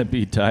 got to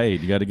be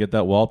tight. You got to get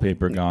that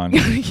wallpaper gone.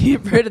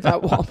 Get rid of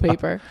that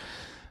wallpaper.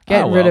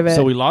 Get Ah, rid well, of it.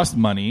 So we lost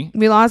money.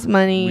 We lost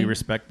money. We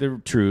respect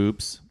the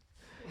troops,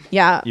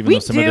 yeah, even we though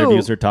some of their do.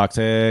 views are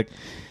toxic.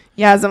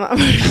 Yeah,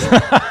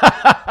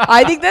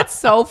 I think that's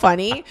so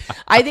funny.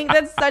 I think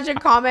that's such a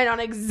comment on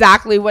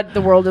exactly what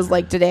the world is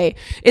like today.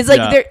 It's like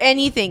Yeah. there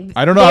anything.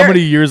 I don't know how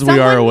many years we are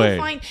someone will away.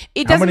 find-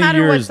 it How doesn't many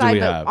matter what years do side, we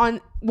but have?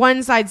 on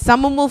one side,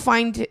 someone will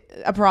find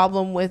a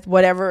problem with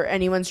whatever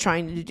anyone's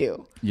trying to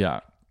do.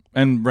 Yeah.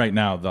 And right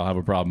now, they'll have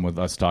a problem with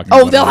us talking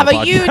Oh, about they'll it on have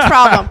the a huge podcast.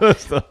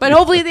 problem. But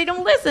hopefully they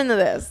don't listen to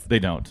this. They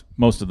don't.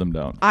 Most of them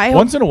don't. I hope-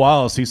 Once in a while,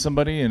 I'll see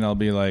somebody and I'll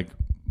be like,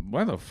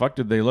 why the fuck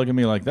did they look at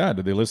me like that?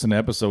 Did they listen to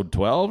episode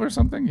 12 or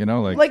something? You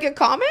know, Like a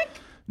comic?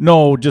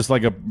 no, just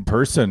like a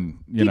person,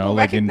 you know, People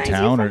like in recognize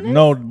you town or from this?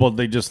 no, well,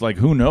 they just like,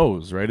 who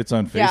knows, right? It's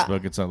on Yeah.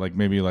 Facebook. It's not like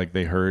maybe like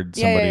they heard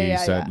Yeah, yeah, somebody yeah,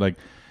 said yeah. like,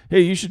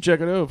 hey, you should check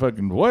it out.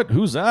 Fucking what?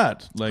 Who's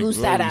that? Like, Who's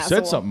well, that you said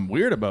asshole? something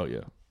weird about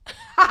you.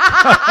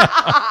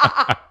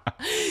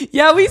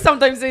 Yeah, we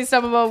sometimes say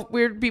stuff about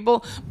weird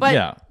people, but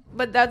Yeah.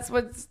 but that's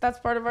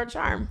part of our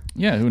charm.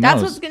 Yeah, who knows?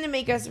 That's what's gonna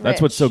make us rich.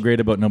 That's what's so great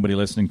about nobody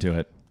listening to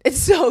it. It's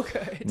so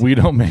good. We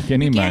don't make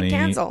any You can't money.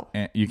 cancel.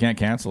 You can't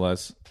cancel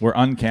us. We're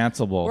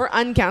uncancelable. We're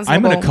uncancelable.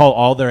 I'm going to call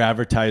all their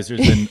advertisers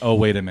and, oh,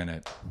 wait a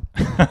minute.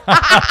 Does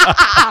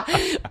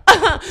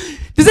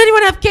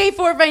anyone have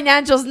K4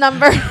 Financial's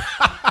number?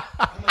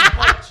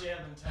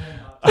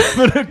 I'm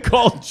going to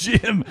call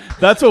Jim.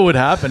 That's what would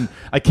happen.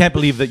 I can't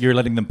believe that you're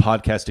letting them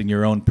podcast in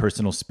your own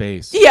personal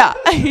space. Yeah,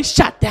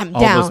 shut them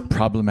All down. those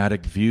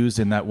problematic views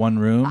in that one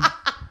room.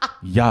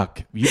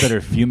 Yuck. You better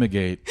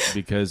fumigate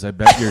because I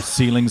bet your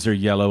ceilings are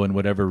yellow in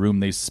whatever room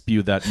they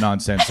spew that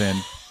nonsense in.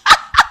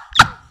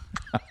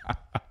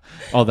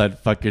 All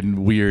that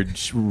fucking weird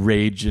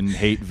rage and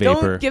hate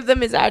vapor. Don't give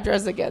them his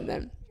address again,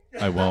 then.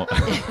 I won't.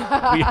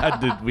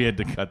 we had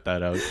to cut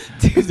that out.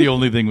 It's the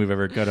only thing we've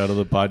ever cut out of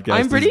the podcast.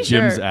 I'm pretty is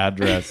Jim's sure.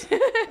 address.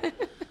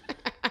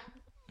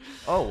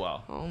 Oh,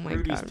 well. Oh, my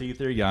Rudy's God.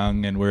 teeth are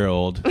young and we're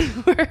old.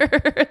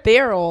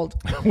 They're old.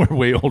 We're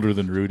way older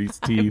than Rudy's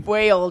teeth.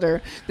 Way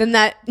older than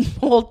that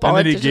old And then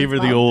politician. he gave her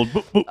the old...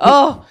 boop, boop, boop.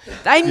 Oh,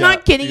 I'm Yeah,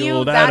 not kidding the you.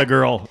 old That,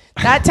 atta-girl.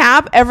 that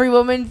tap, every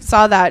woman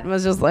saw that and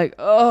was just like,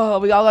 oh,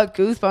 we all got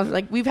goosebumps.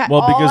 Like, we've had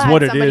Well, all because had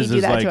what it somebody is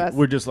do that like, to us.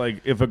 we're just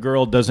like, if a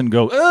girl doesn't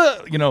go,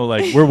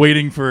 like, we're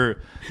waiting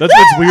for... That's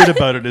what's weird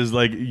about it is,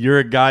 like, you're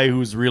a guy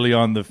who's really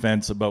on the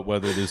fence about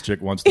whether this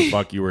chick wants to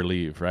fuck you or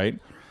leave, right?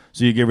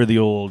 So you give her the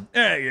old,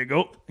 there you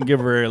go, and give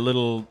her a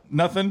little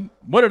nothing.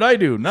 What did I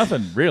do?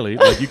 Nothing, really.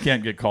 Like, you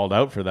can't get called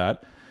out for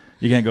that.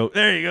 You can't go,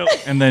 there you go,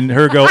 and then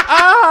her go,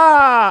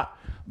 ah!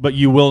 But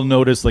you will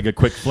notice, like, a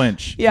quick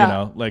flinch, Yeah. you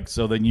know? Like,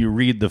 so then you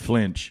read the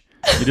flinch.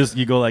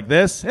 You go like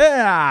this,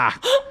 yeah!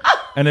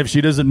 And if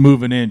she doesn't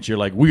move an inch, you're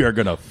like, we are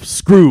going to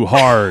screw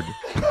hard.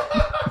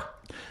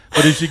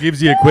 But if she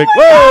gives you a quick,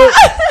 whoa!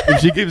 If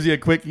she gives you a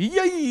quick,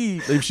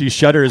 yay! If she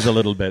shudders a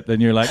little bit,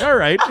 then you're like, all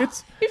right,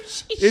 if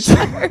she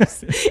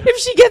shudders, if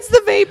she gets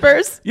the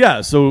vapors.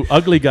 yeah. So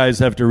ugly guys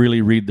have to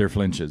really read their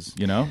flinches,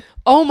 you know?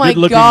 Oh my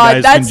Good-looking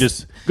God.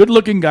 guys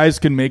good-looking guys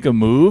can make a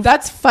move.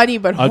 That's funny,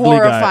 but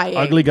horrifying.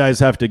 Ugly guys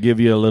have to give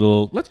you a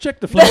little, let's check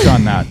the flinch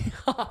on that.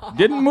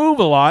 Didn't move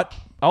a lot.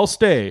 I'll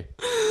stay.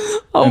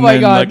 Oh And my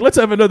then, God. like, let's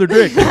have another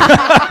drink.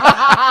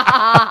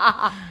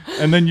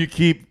 And then you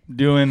keep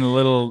doing a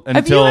little Have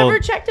until... you ever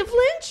checked a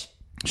flinch?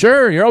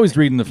 Sure, you're always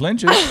reading the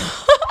flinches.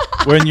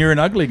 When you're an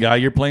ugly guy,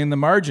 you're playing the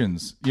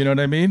margins. You know what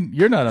I mean?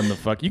 You're not on the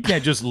fuck. You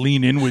can't just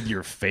lean in with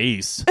your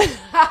face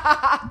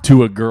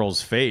to a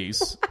girl's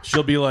face.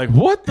 She'll be like,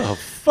 what the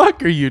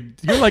fuck are you?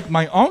 You're like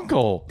my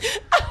uncle.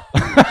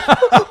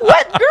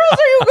 What girls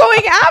are you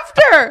going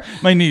after?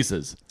 My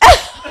nieces.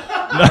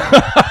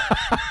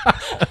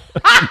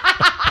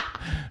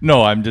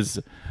 No, I'm just...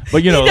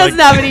 But, you know, He doesn't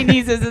like, have any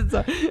nieces.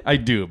 I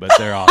do, but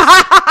they're awesome.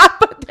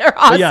 They're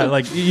awesome. But yeah,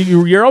 like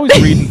you're always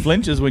reading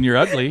flinches when you're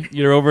ugly.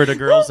 You're over at a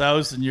girl's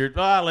house and you're,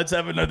 let's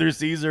have another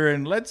Caesar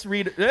and let's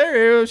read.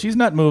 There, she's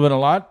not moving a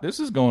lot. This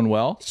is going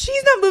well.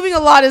 She's not moving a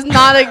lot is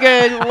not a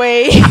good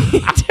way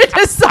to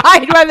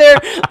decide whether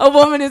a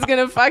woman is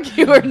going to fuck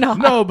you or not.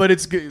 No, but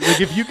it's good.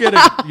 Like if you get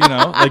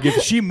like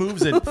if she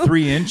moves at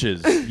 3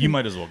 inches, you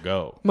might as well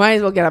go. Might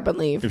as well get up and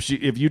leave. If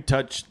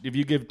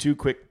you give 2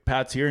 quick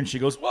pats here and she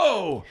goes,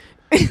 whoa,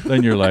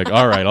 then you're like,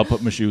 all right, I'll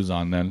put my shoes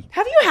on then.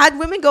 Have you had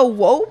women go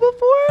whoa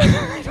before?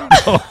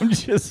 Oh, I'm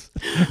just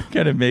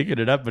kind of making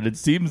it up, but it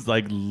seems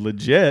like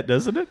legit,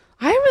 doesn't it?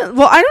 I don't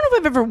know if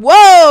I've ever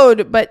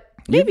whoa'd, but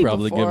maybe You've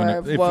probably before given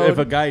I've it. whoa'd. If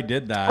a guy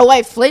did that, Oh,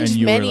 I flinched and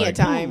you were many a like,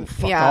 time. "Ooh,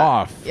 fuck Yeah.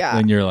 off. Yeah.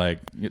 Then you're like,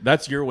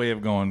 that's your way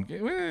of going.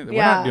 We're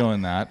Yeah. not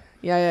doing that.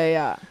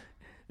 Yeah.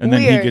 And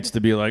then he Weird. gets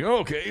to be like,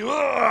 okay,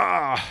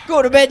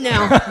 Go to bed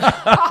now.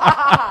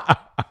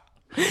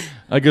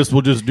 I guess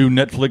we'll just do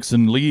Netflix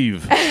and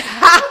leave.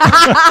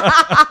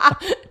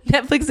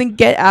 Netflix and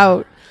get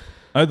out.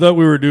 I thought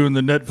we were doing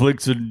the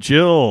Netflix and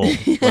chill.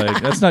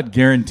 Like, that's not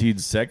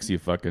guaranteed sex, you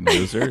fucking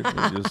loser.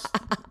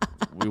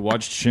 We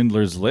watched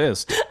Schindler's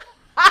List.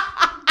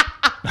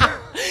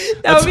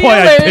 That would be why I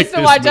hilarious picked to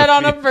this watch that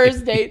on a movie.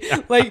 first date.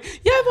 Like,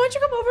 yeah, why don't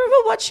you come over?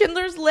 We'll watch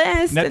Schindler's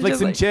List. Netflix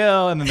just and like,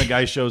 chill. And then the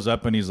guy shows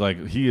up and he's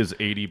like, he is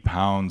 80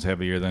 pounds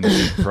heavier than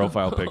his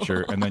profile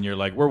picture. And then you're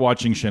like, we're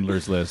watching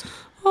Schindler's List.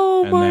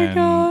 oh And my then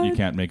God. you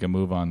can't make a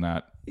move on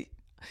that.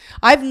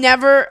 I'm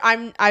not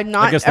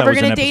guess that ever was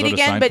an going to date episode of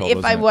again, but Seinfeld,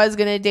 if I wasn't it? was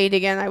going to date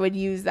again, I would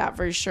use that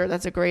for sure.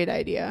 That's a great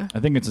idea. I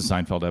think it's a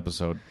Seinfeld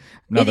episode.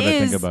 Now that I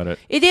think about it.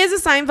 It is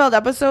a Seinfeld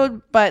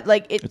episode, but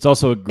like It's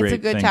also a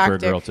great good thing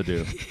tactic. for a girl to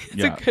do.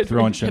 Yeah, good throw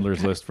on way to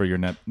Schindler's List for your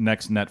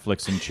next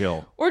Netflix and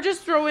chill. or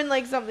just throw in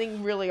like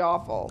something really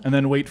awful. And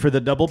then wait for the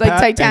double Like pat.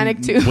 Titanic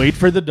and too. Wait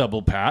for the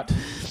double pat,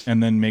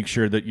 and then make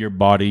sure that your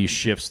body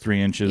shifts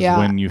 3 inches Yeah.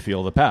 when you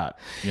feel the pat.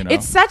 You know,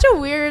 It's such a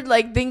weird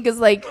like thing because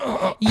like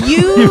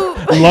you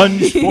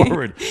lunge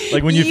forward,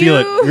 like when you feel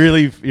it.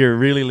 You- You're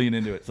really lean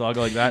into it. So I'll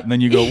go like that, and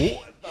then you go,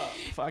 what the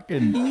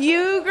fucking.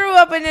 You grew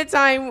up in a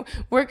time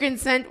where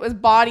consent was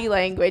body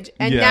language,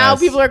 and now Yes.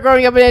 people are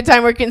growing up in a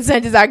time where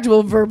consent is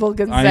actual verbal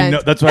consent. I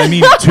know that's what I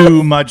mean.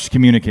 Too much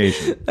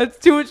communication. That's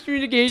too much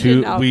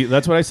communication now.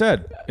 That's what I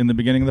said in the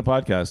beginning of the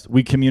podcast.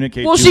 We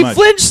communicate. Well, too she much.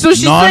 flinched, so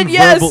she said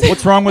yes.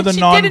 What's wrong with a She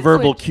didn't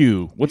non-verbal flinch.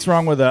 cue? What's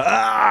wrong with a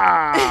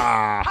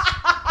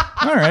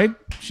All right,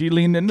 she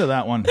leaned into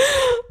that one.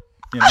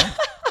 You know?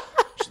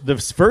 The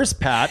first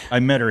pat, I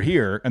met her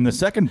here, and the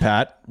second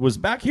pat was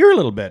back here a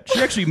little bit. She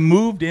actually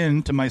moved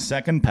into my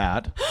second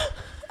pat.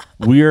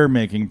 We're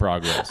making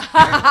progress.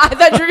 I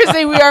thought you were gonna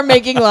say we are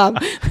making love.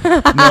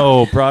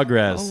 No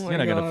progress. Oh my You're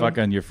not gonna God. fuck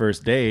on your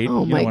first date.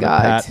 Oh you my don't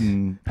God. want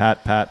to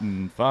pat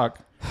and fuck.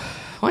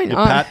 Why You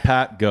not?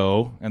 pat,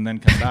 go, and then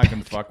come back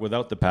and fuck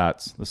without the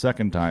pats the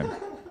second time.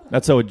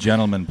 That's how a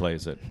gentleman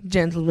plays it.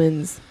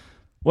 Gentlemen's.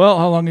 Well,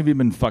 how long have you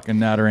been fucking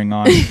nattering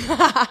on?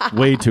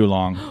 Way too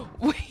long.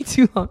 Way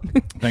too long.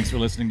 Thanks for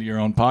listening to your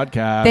own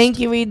podcast. Thank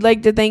you. We'd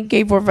like to thank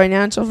K4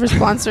 Financial for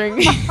sponsoring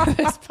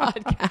this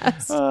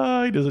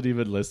podcast. He doesn't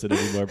even listen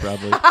anymore,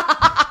 probably.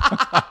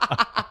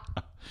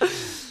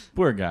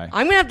 Poor guy.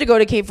 I'm gonna have to go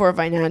to K4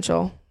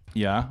 Financial.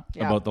 Yeah,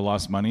 Yeah. about the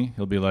lost money.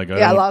 He'll be like, I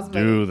Yeah, don't lost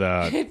do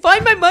money. that.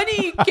 Find my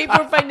money. Came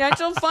for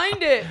financial.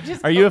 Find it.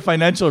 Just Are you a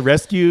financial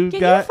rescue Can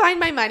guy? you find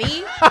my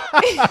money?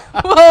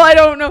 Well, I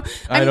don't know.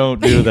 I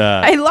don't do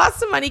that. I lost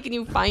some money. Can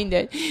you find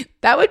it?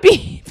 That would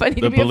be funny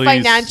The to be police. a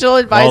financial Call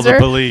advisor. the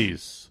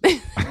police.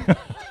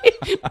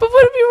 But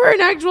what if you were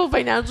an actual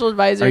financial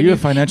advisor? Are you a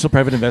financial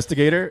private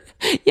investigator?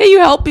 Yeah, you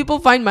help people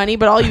find money,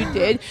 but all you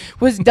did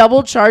was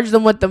double charge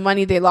them what the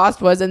money they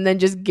lost was, and then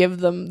just give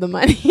them the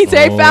money.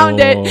 Say, I found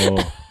it.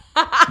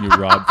 You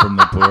robbed from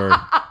the poor.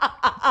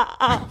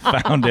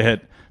 Found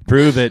it.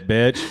 Prove it,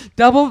 bitch.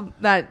 Double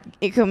that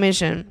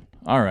commission.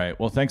 All right.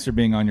 Well, thanks for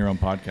being on your own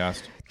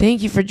podcast.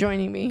 Thank you for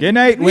joining me. Good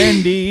night,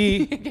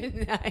 Wendy.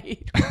 Good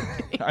night.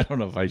 I don't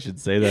know if I should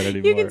say that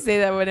anymore. You can say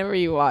that whenever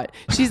you want.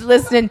 She's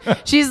listening.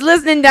 She's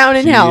listening down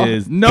in She hell.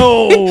 is.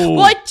 No.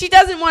 What? She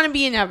doesn't want to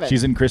be in heaven.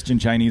 She's in Christian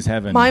Chinese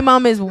heaven. My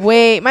mom is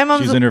way. My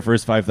mom's. She's in her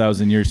first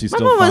 5,000 years. She's my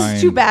still mom fine.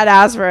 was too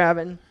badass for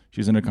heaven.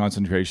 She's in a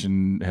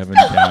concentration heaven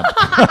camp.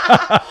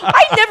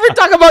 I never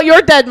talk about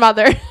your dead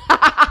mother.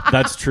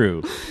 That's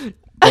true.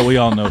 But we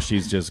all know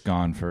she's just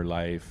gone for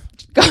life.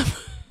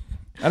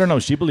 I don't know.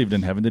 She believed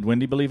in heaven. Did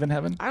Wendy believe in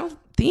heaven? I don't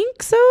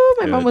think so.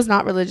 My mom Good. was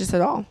not religious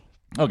at all.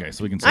 Okay,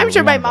 so we can say I'm what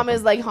sure we my want mom about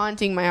is like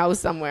haunting my house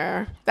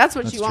somewhere. That's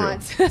what That's she true.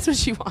 wants. That's what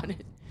she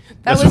wanted.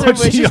 That That's was her what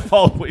wish she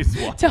always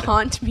wanted. to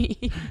haunt me.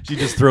 She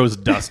just throws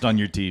dust on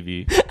your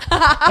TV.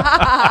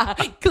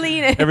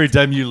 Clean it. Every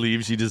time you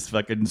leave, she just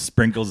fucking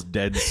sprinkles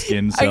dead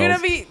skin cells. I'm gonna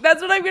be.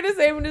 That's what I'm gonna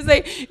say. I'm gonna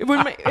say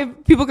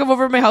if people come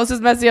over, my house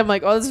is messy. I'm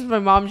like, oh, this is my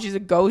mom. She's a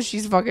ghost.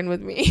 She's fucking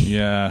with me.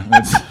 Yeah,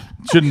 it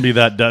shouldn't be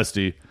that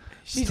dusty.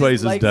 She It's just twice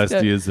as likes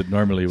dusty to- as it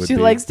normally would She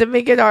be. likes to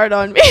make it hard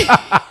on me.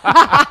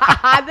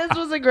 This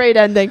was a great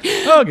ending.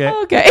 Okay.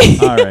 Okay.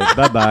 All right.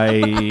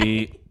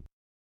 Bye-bye.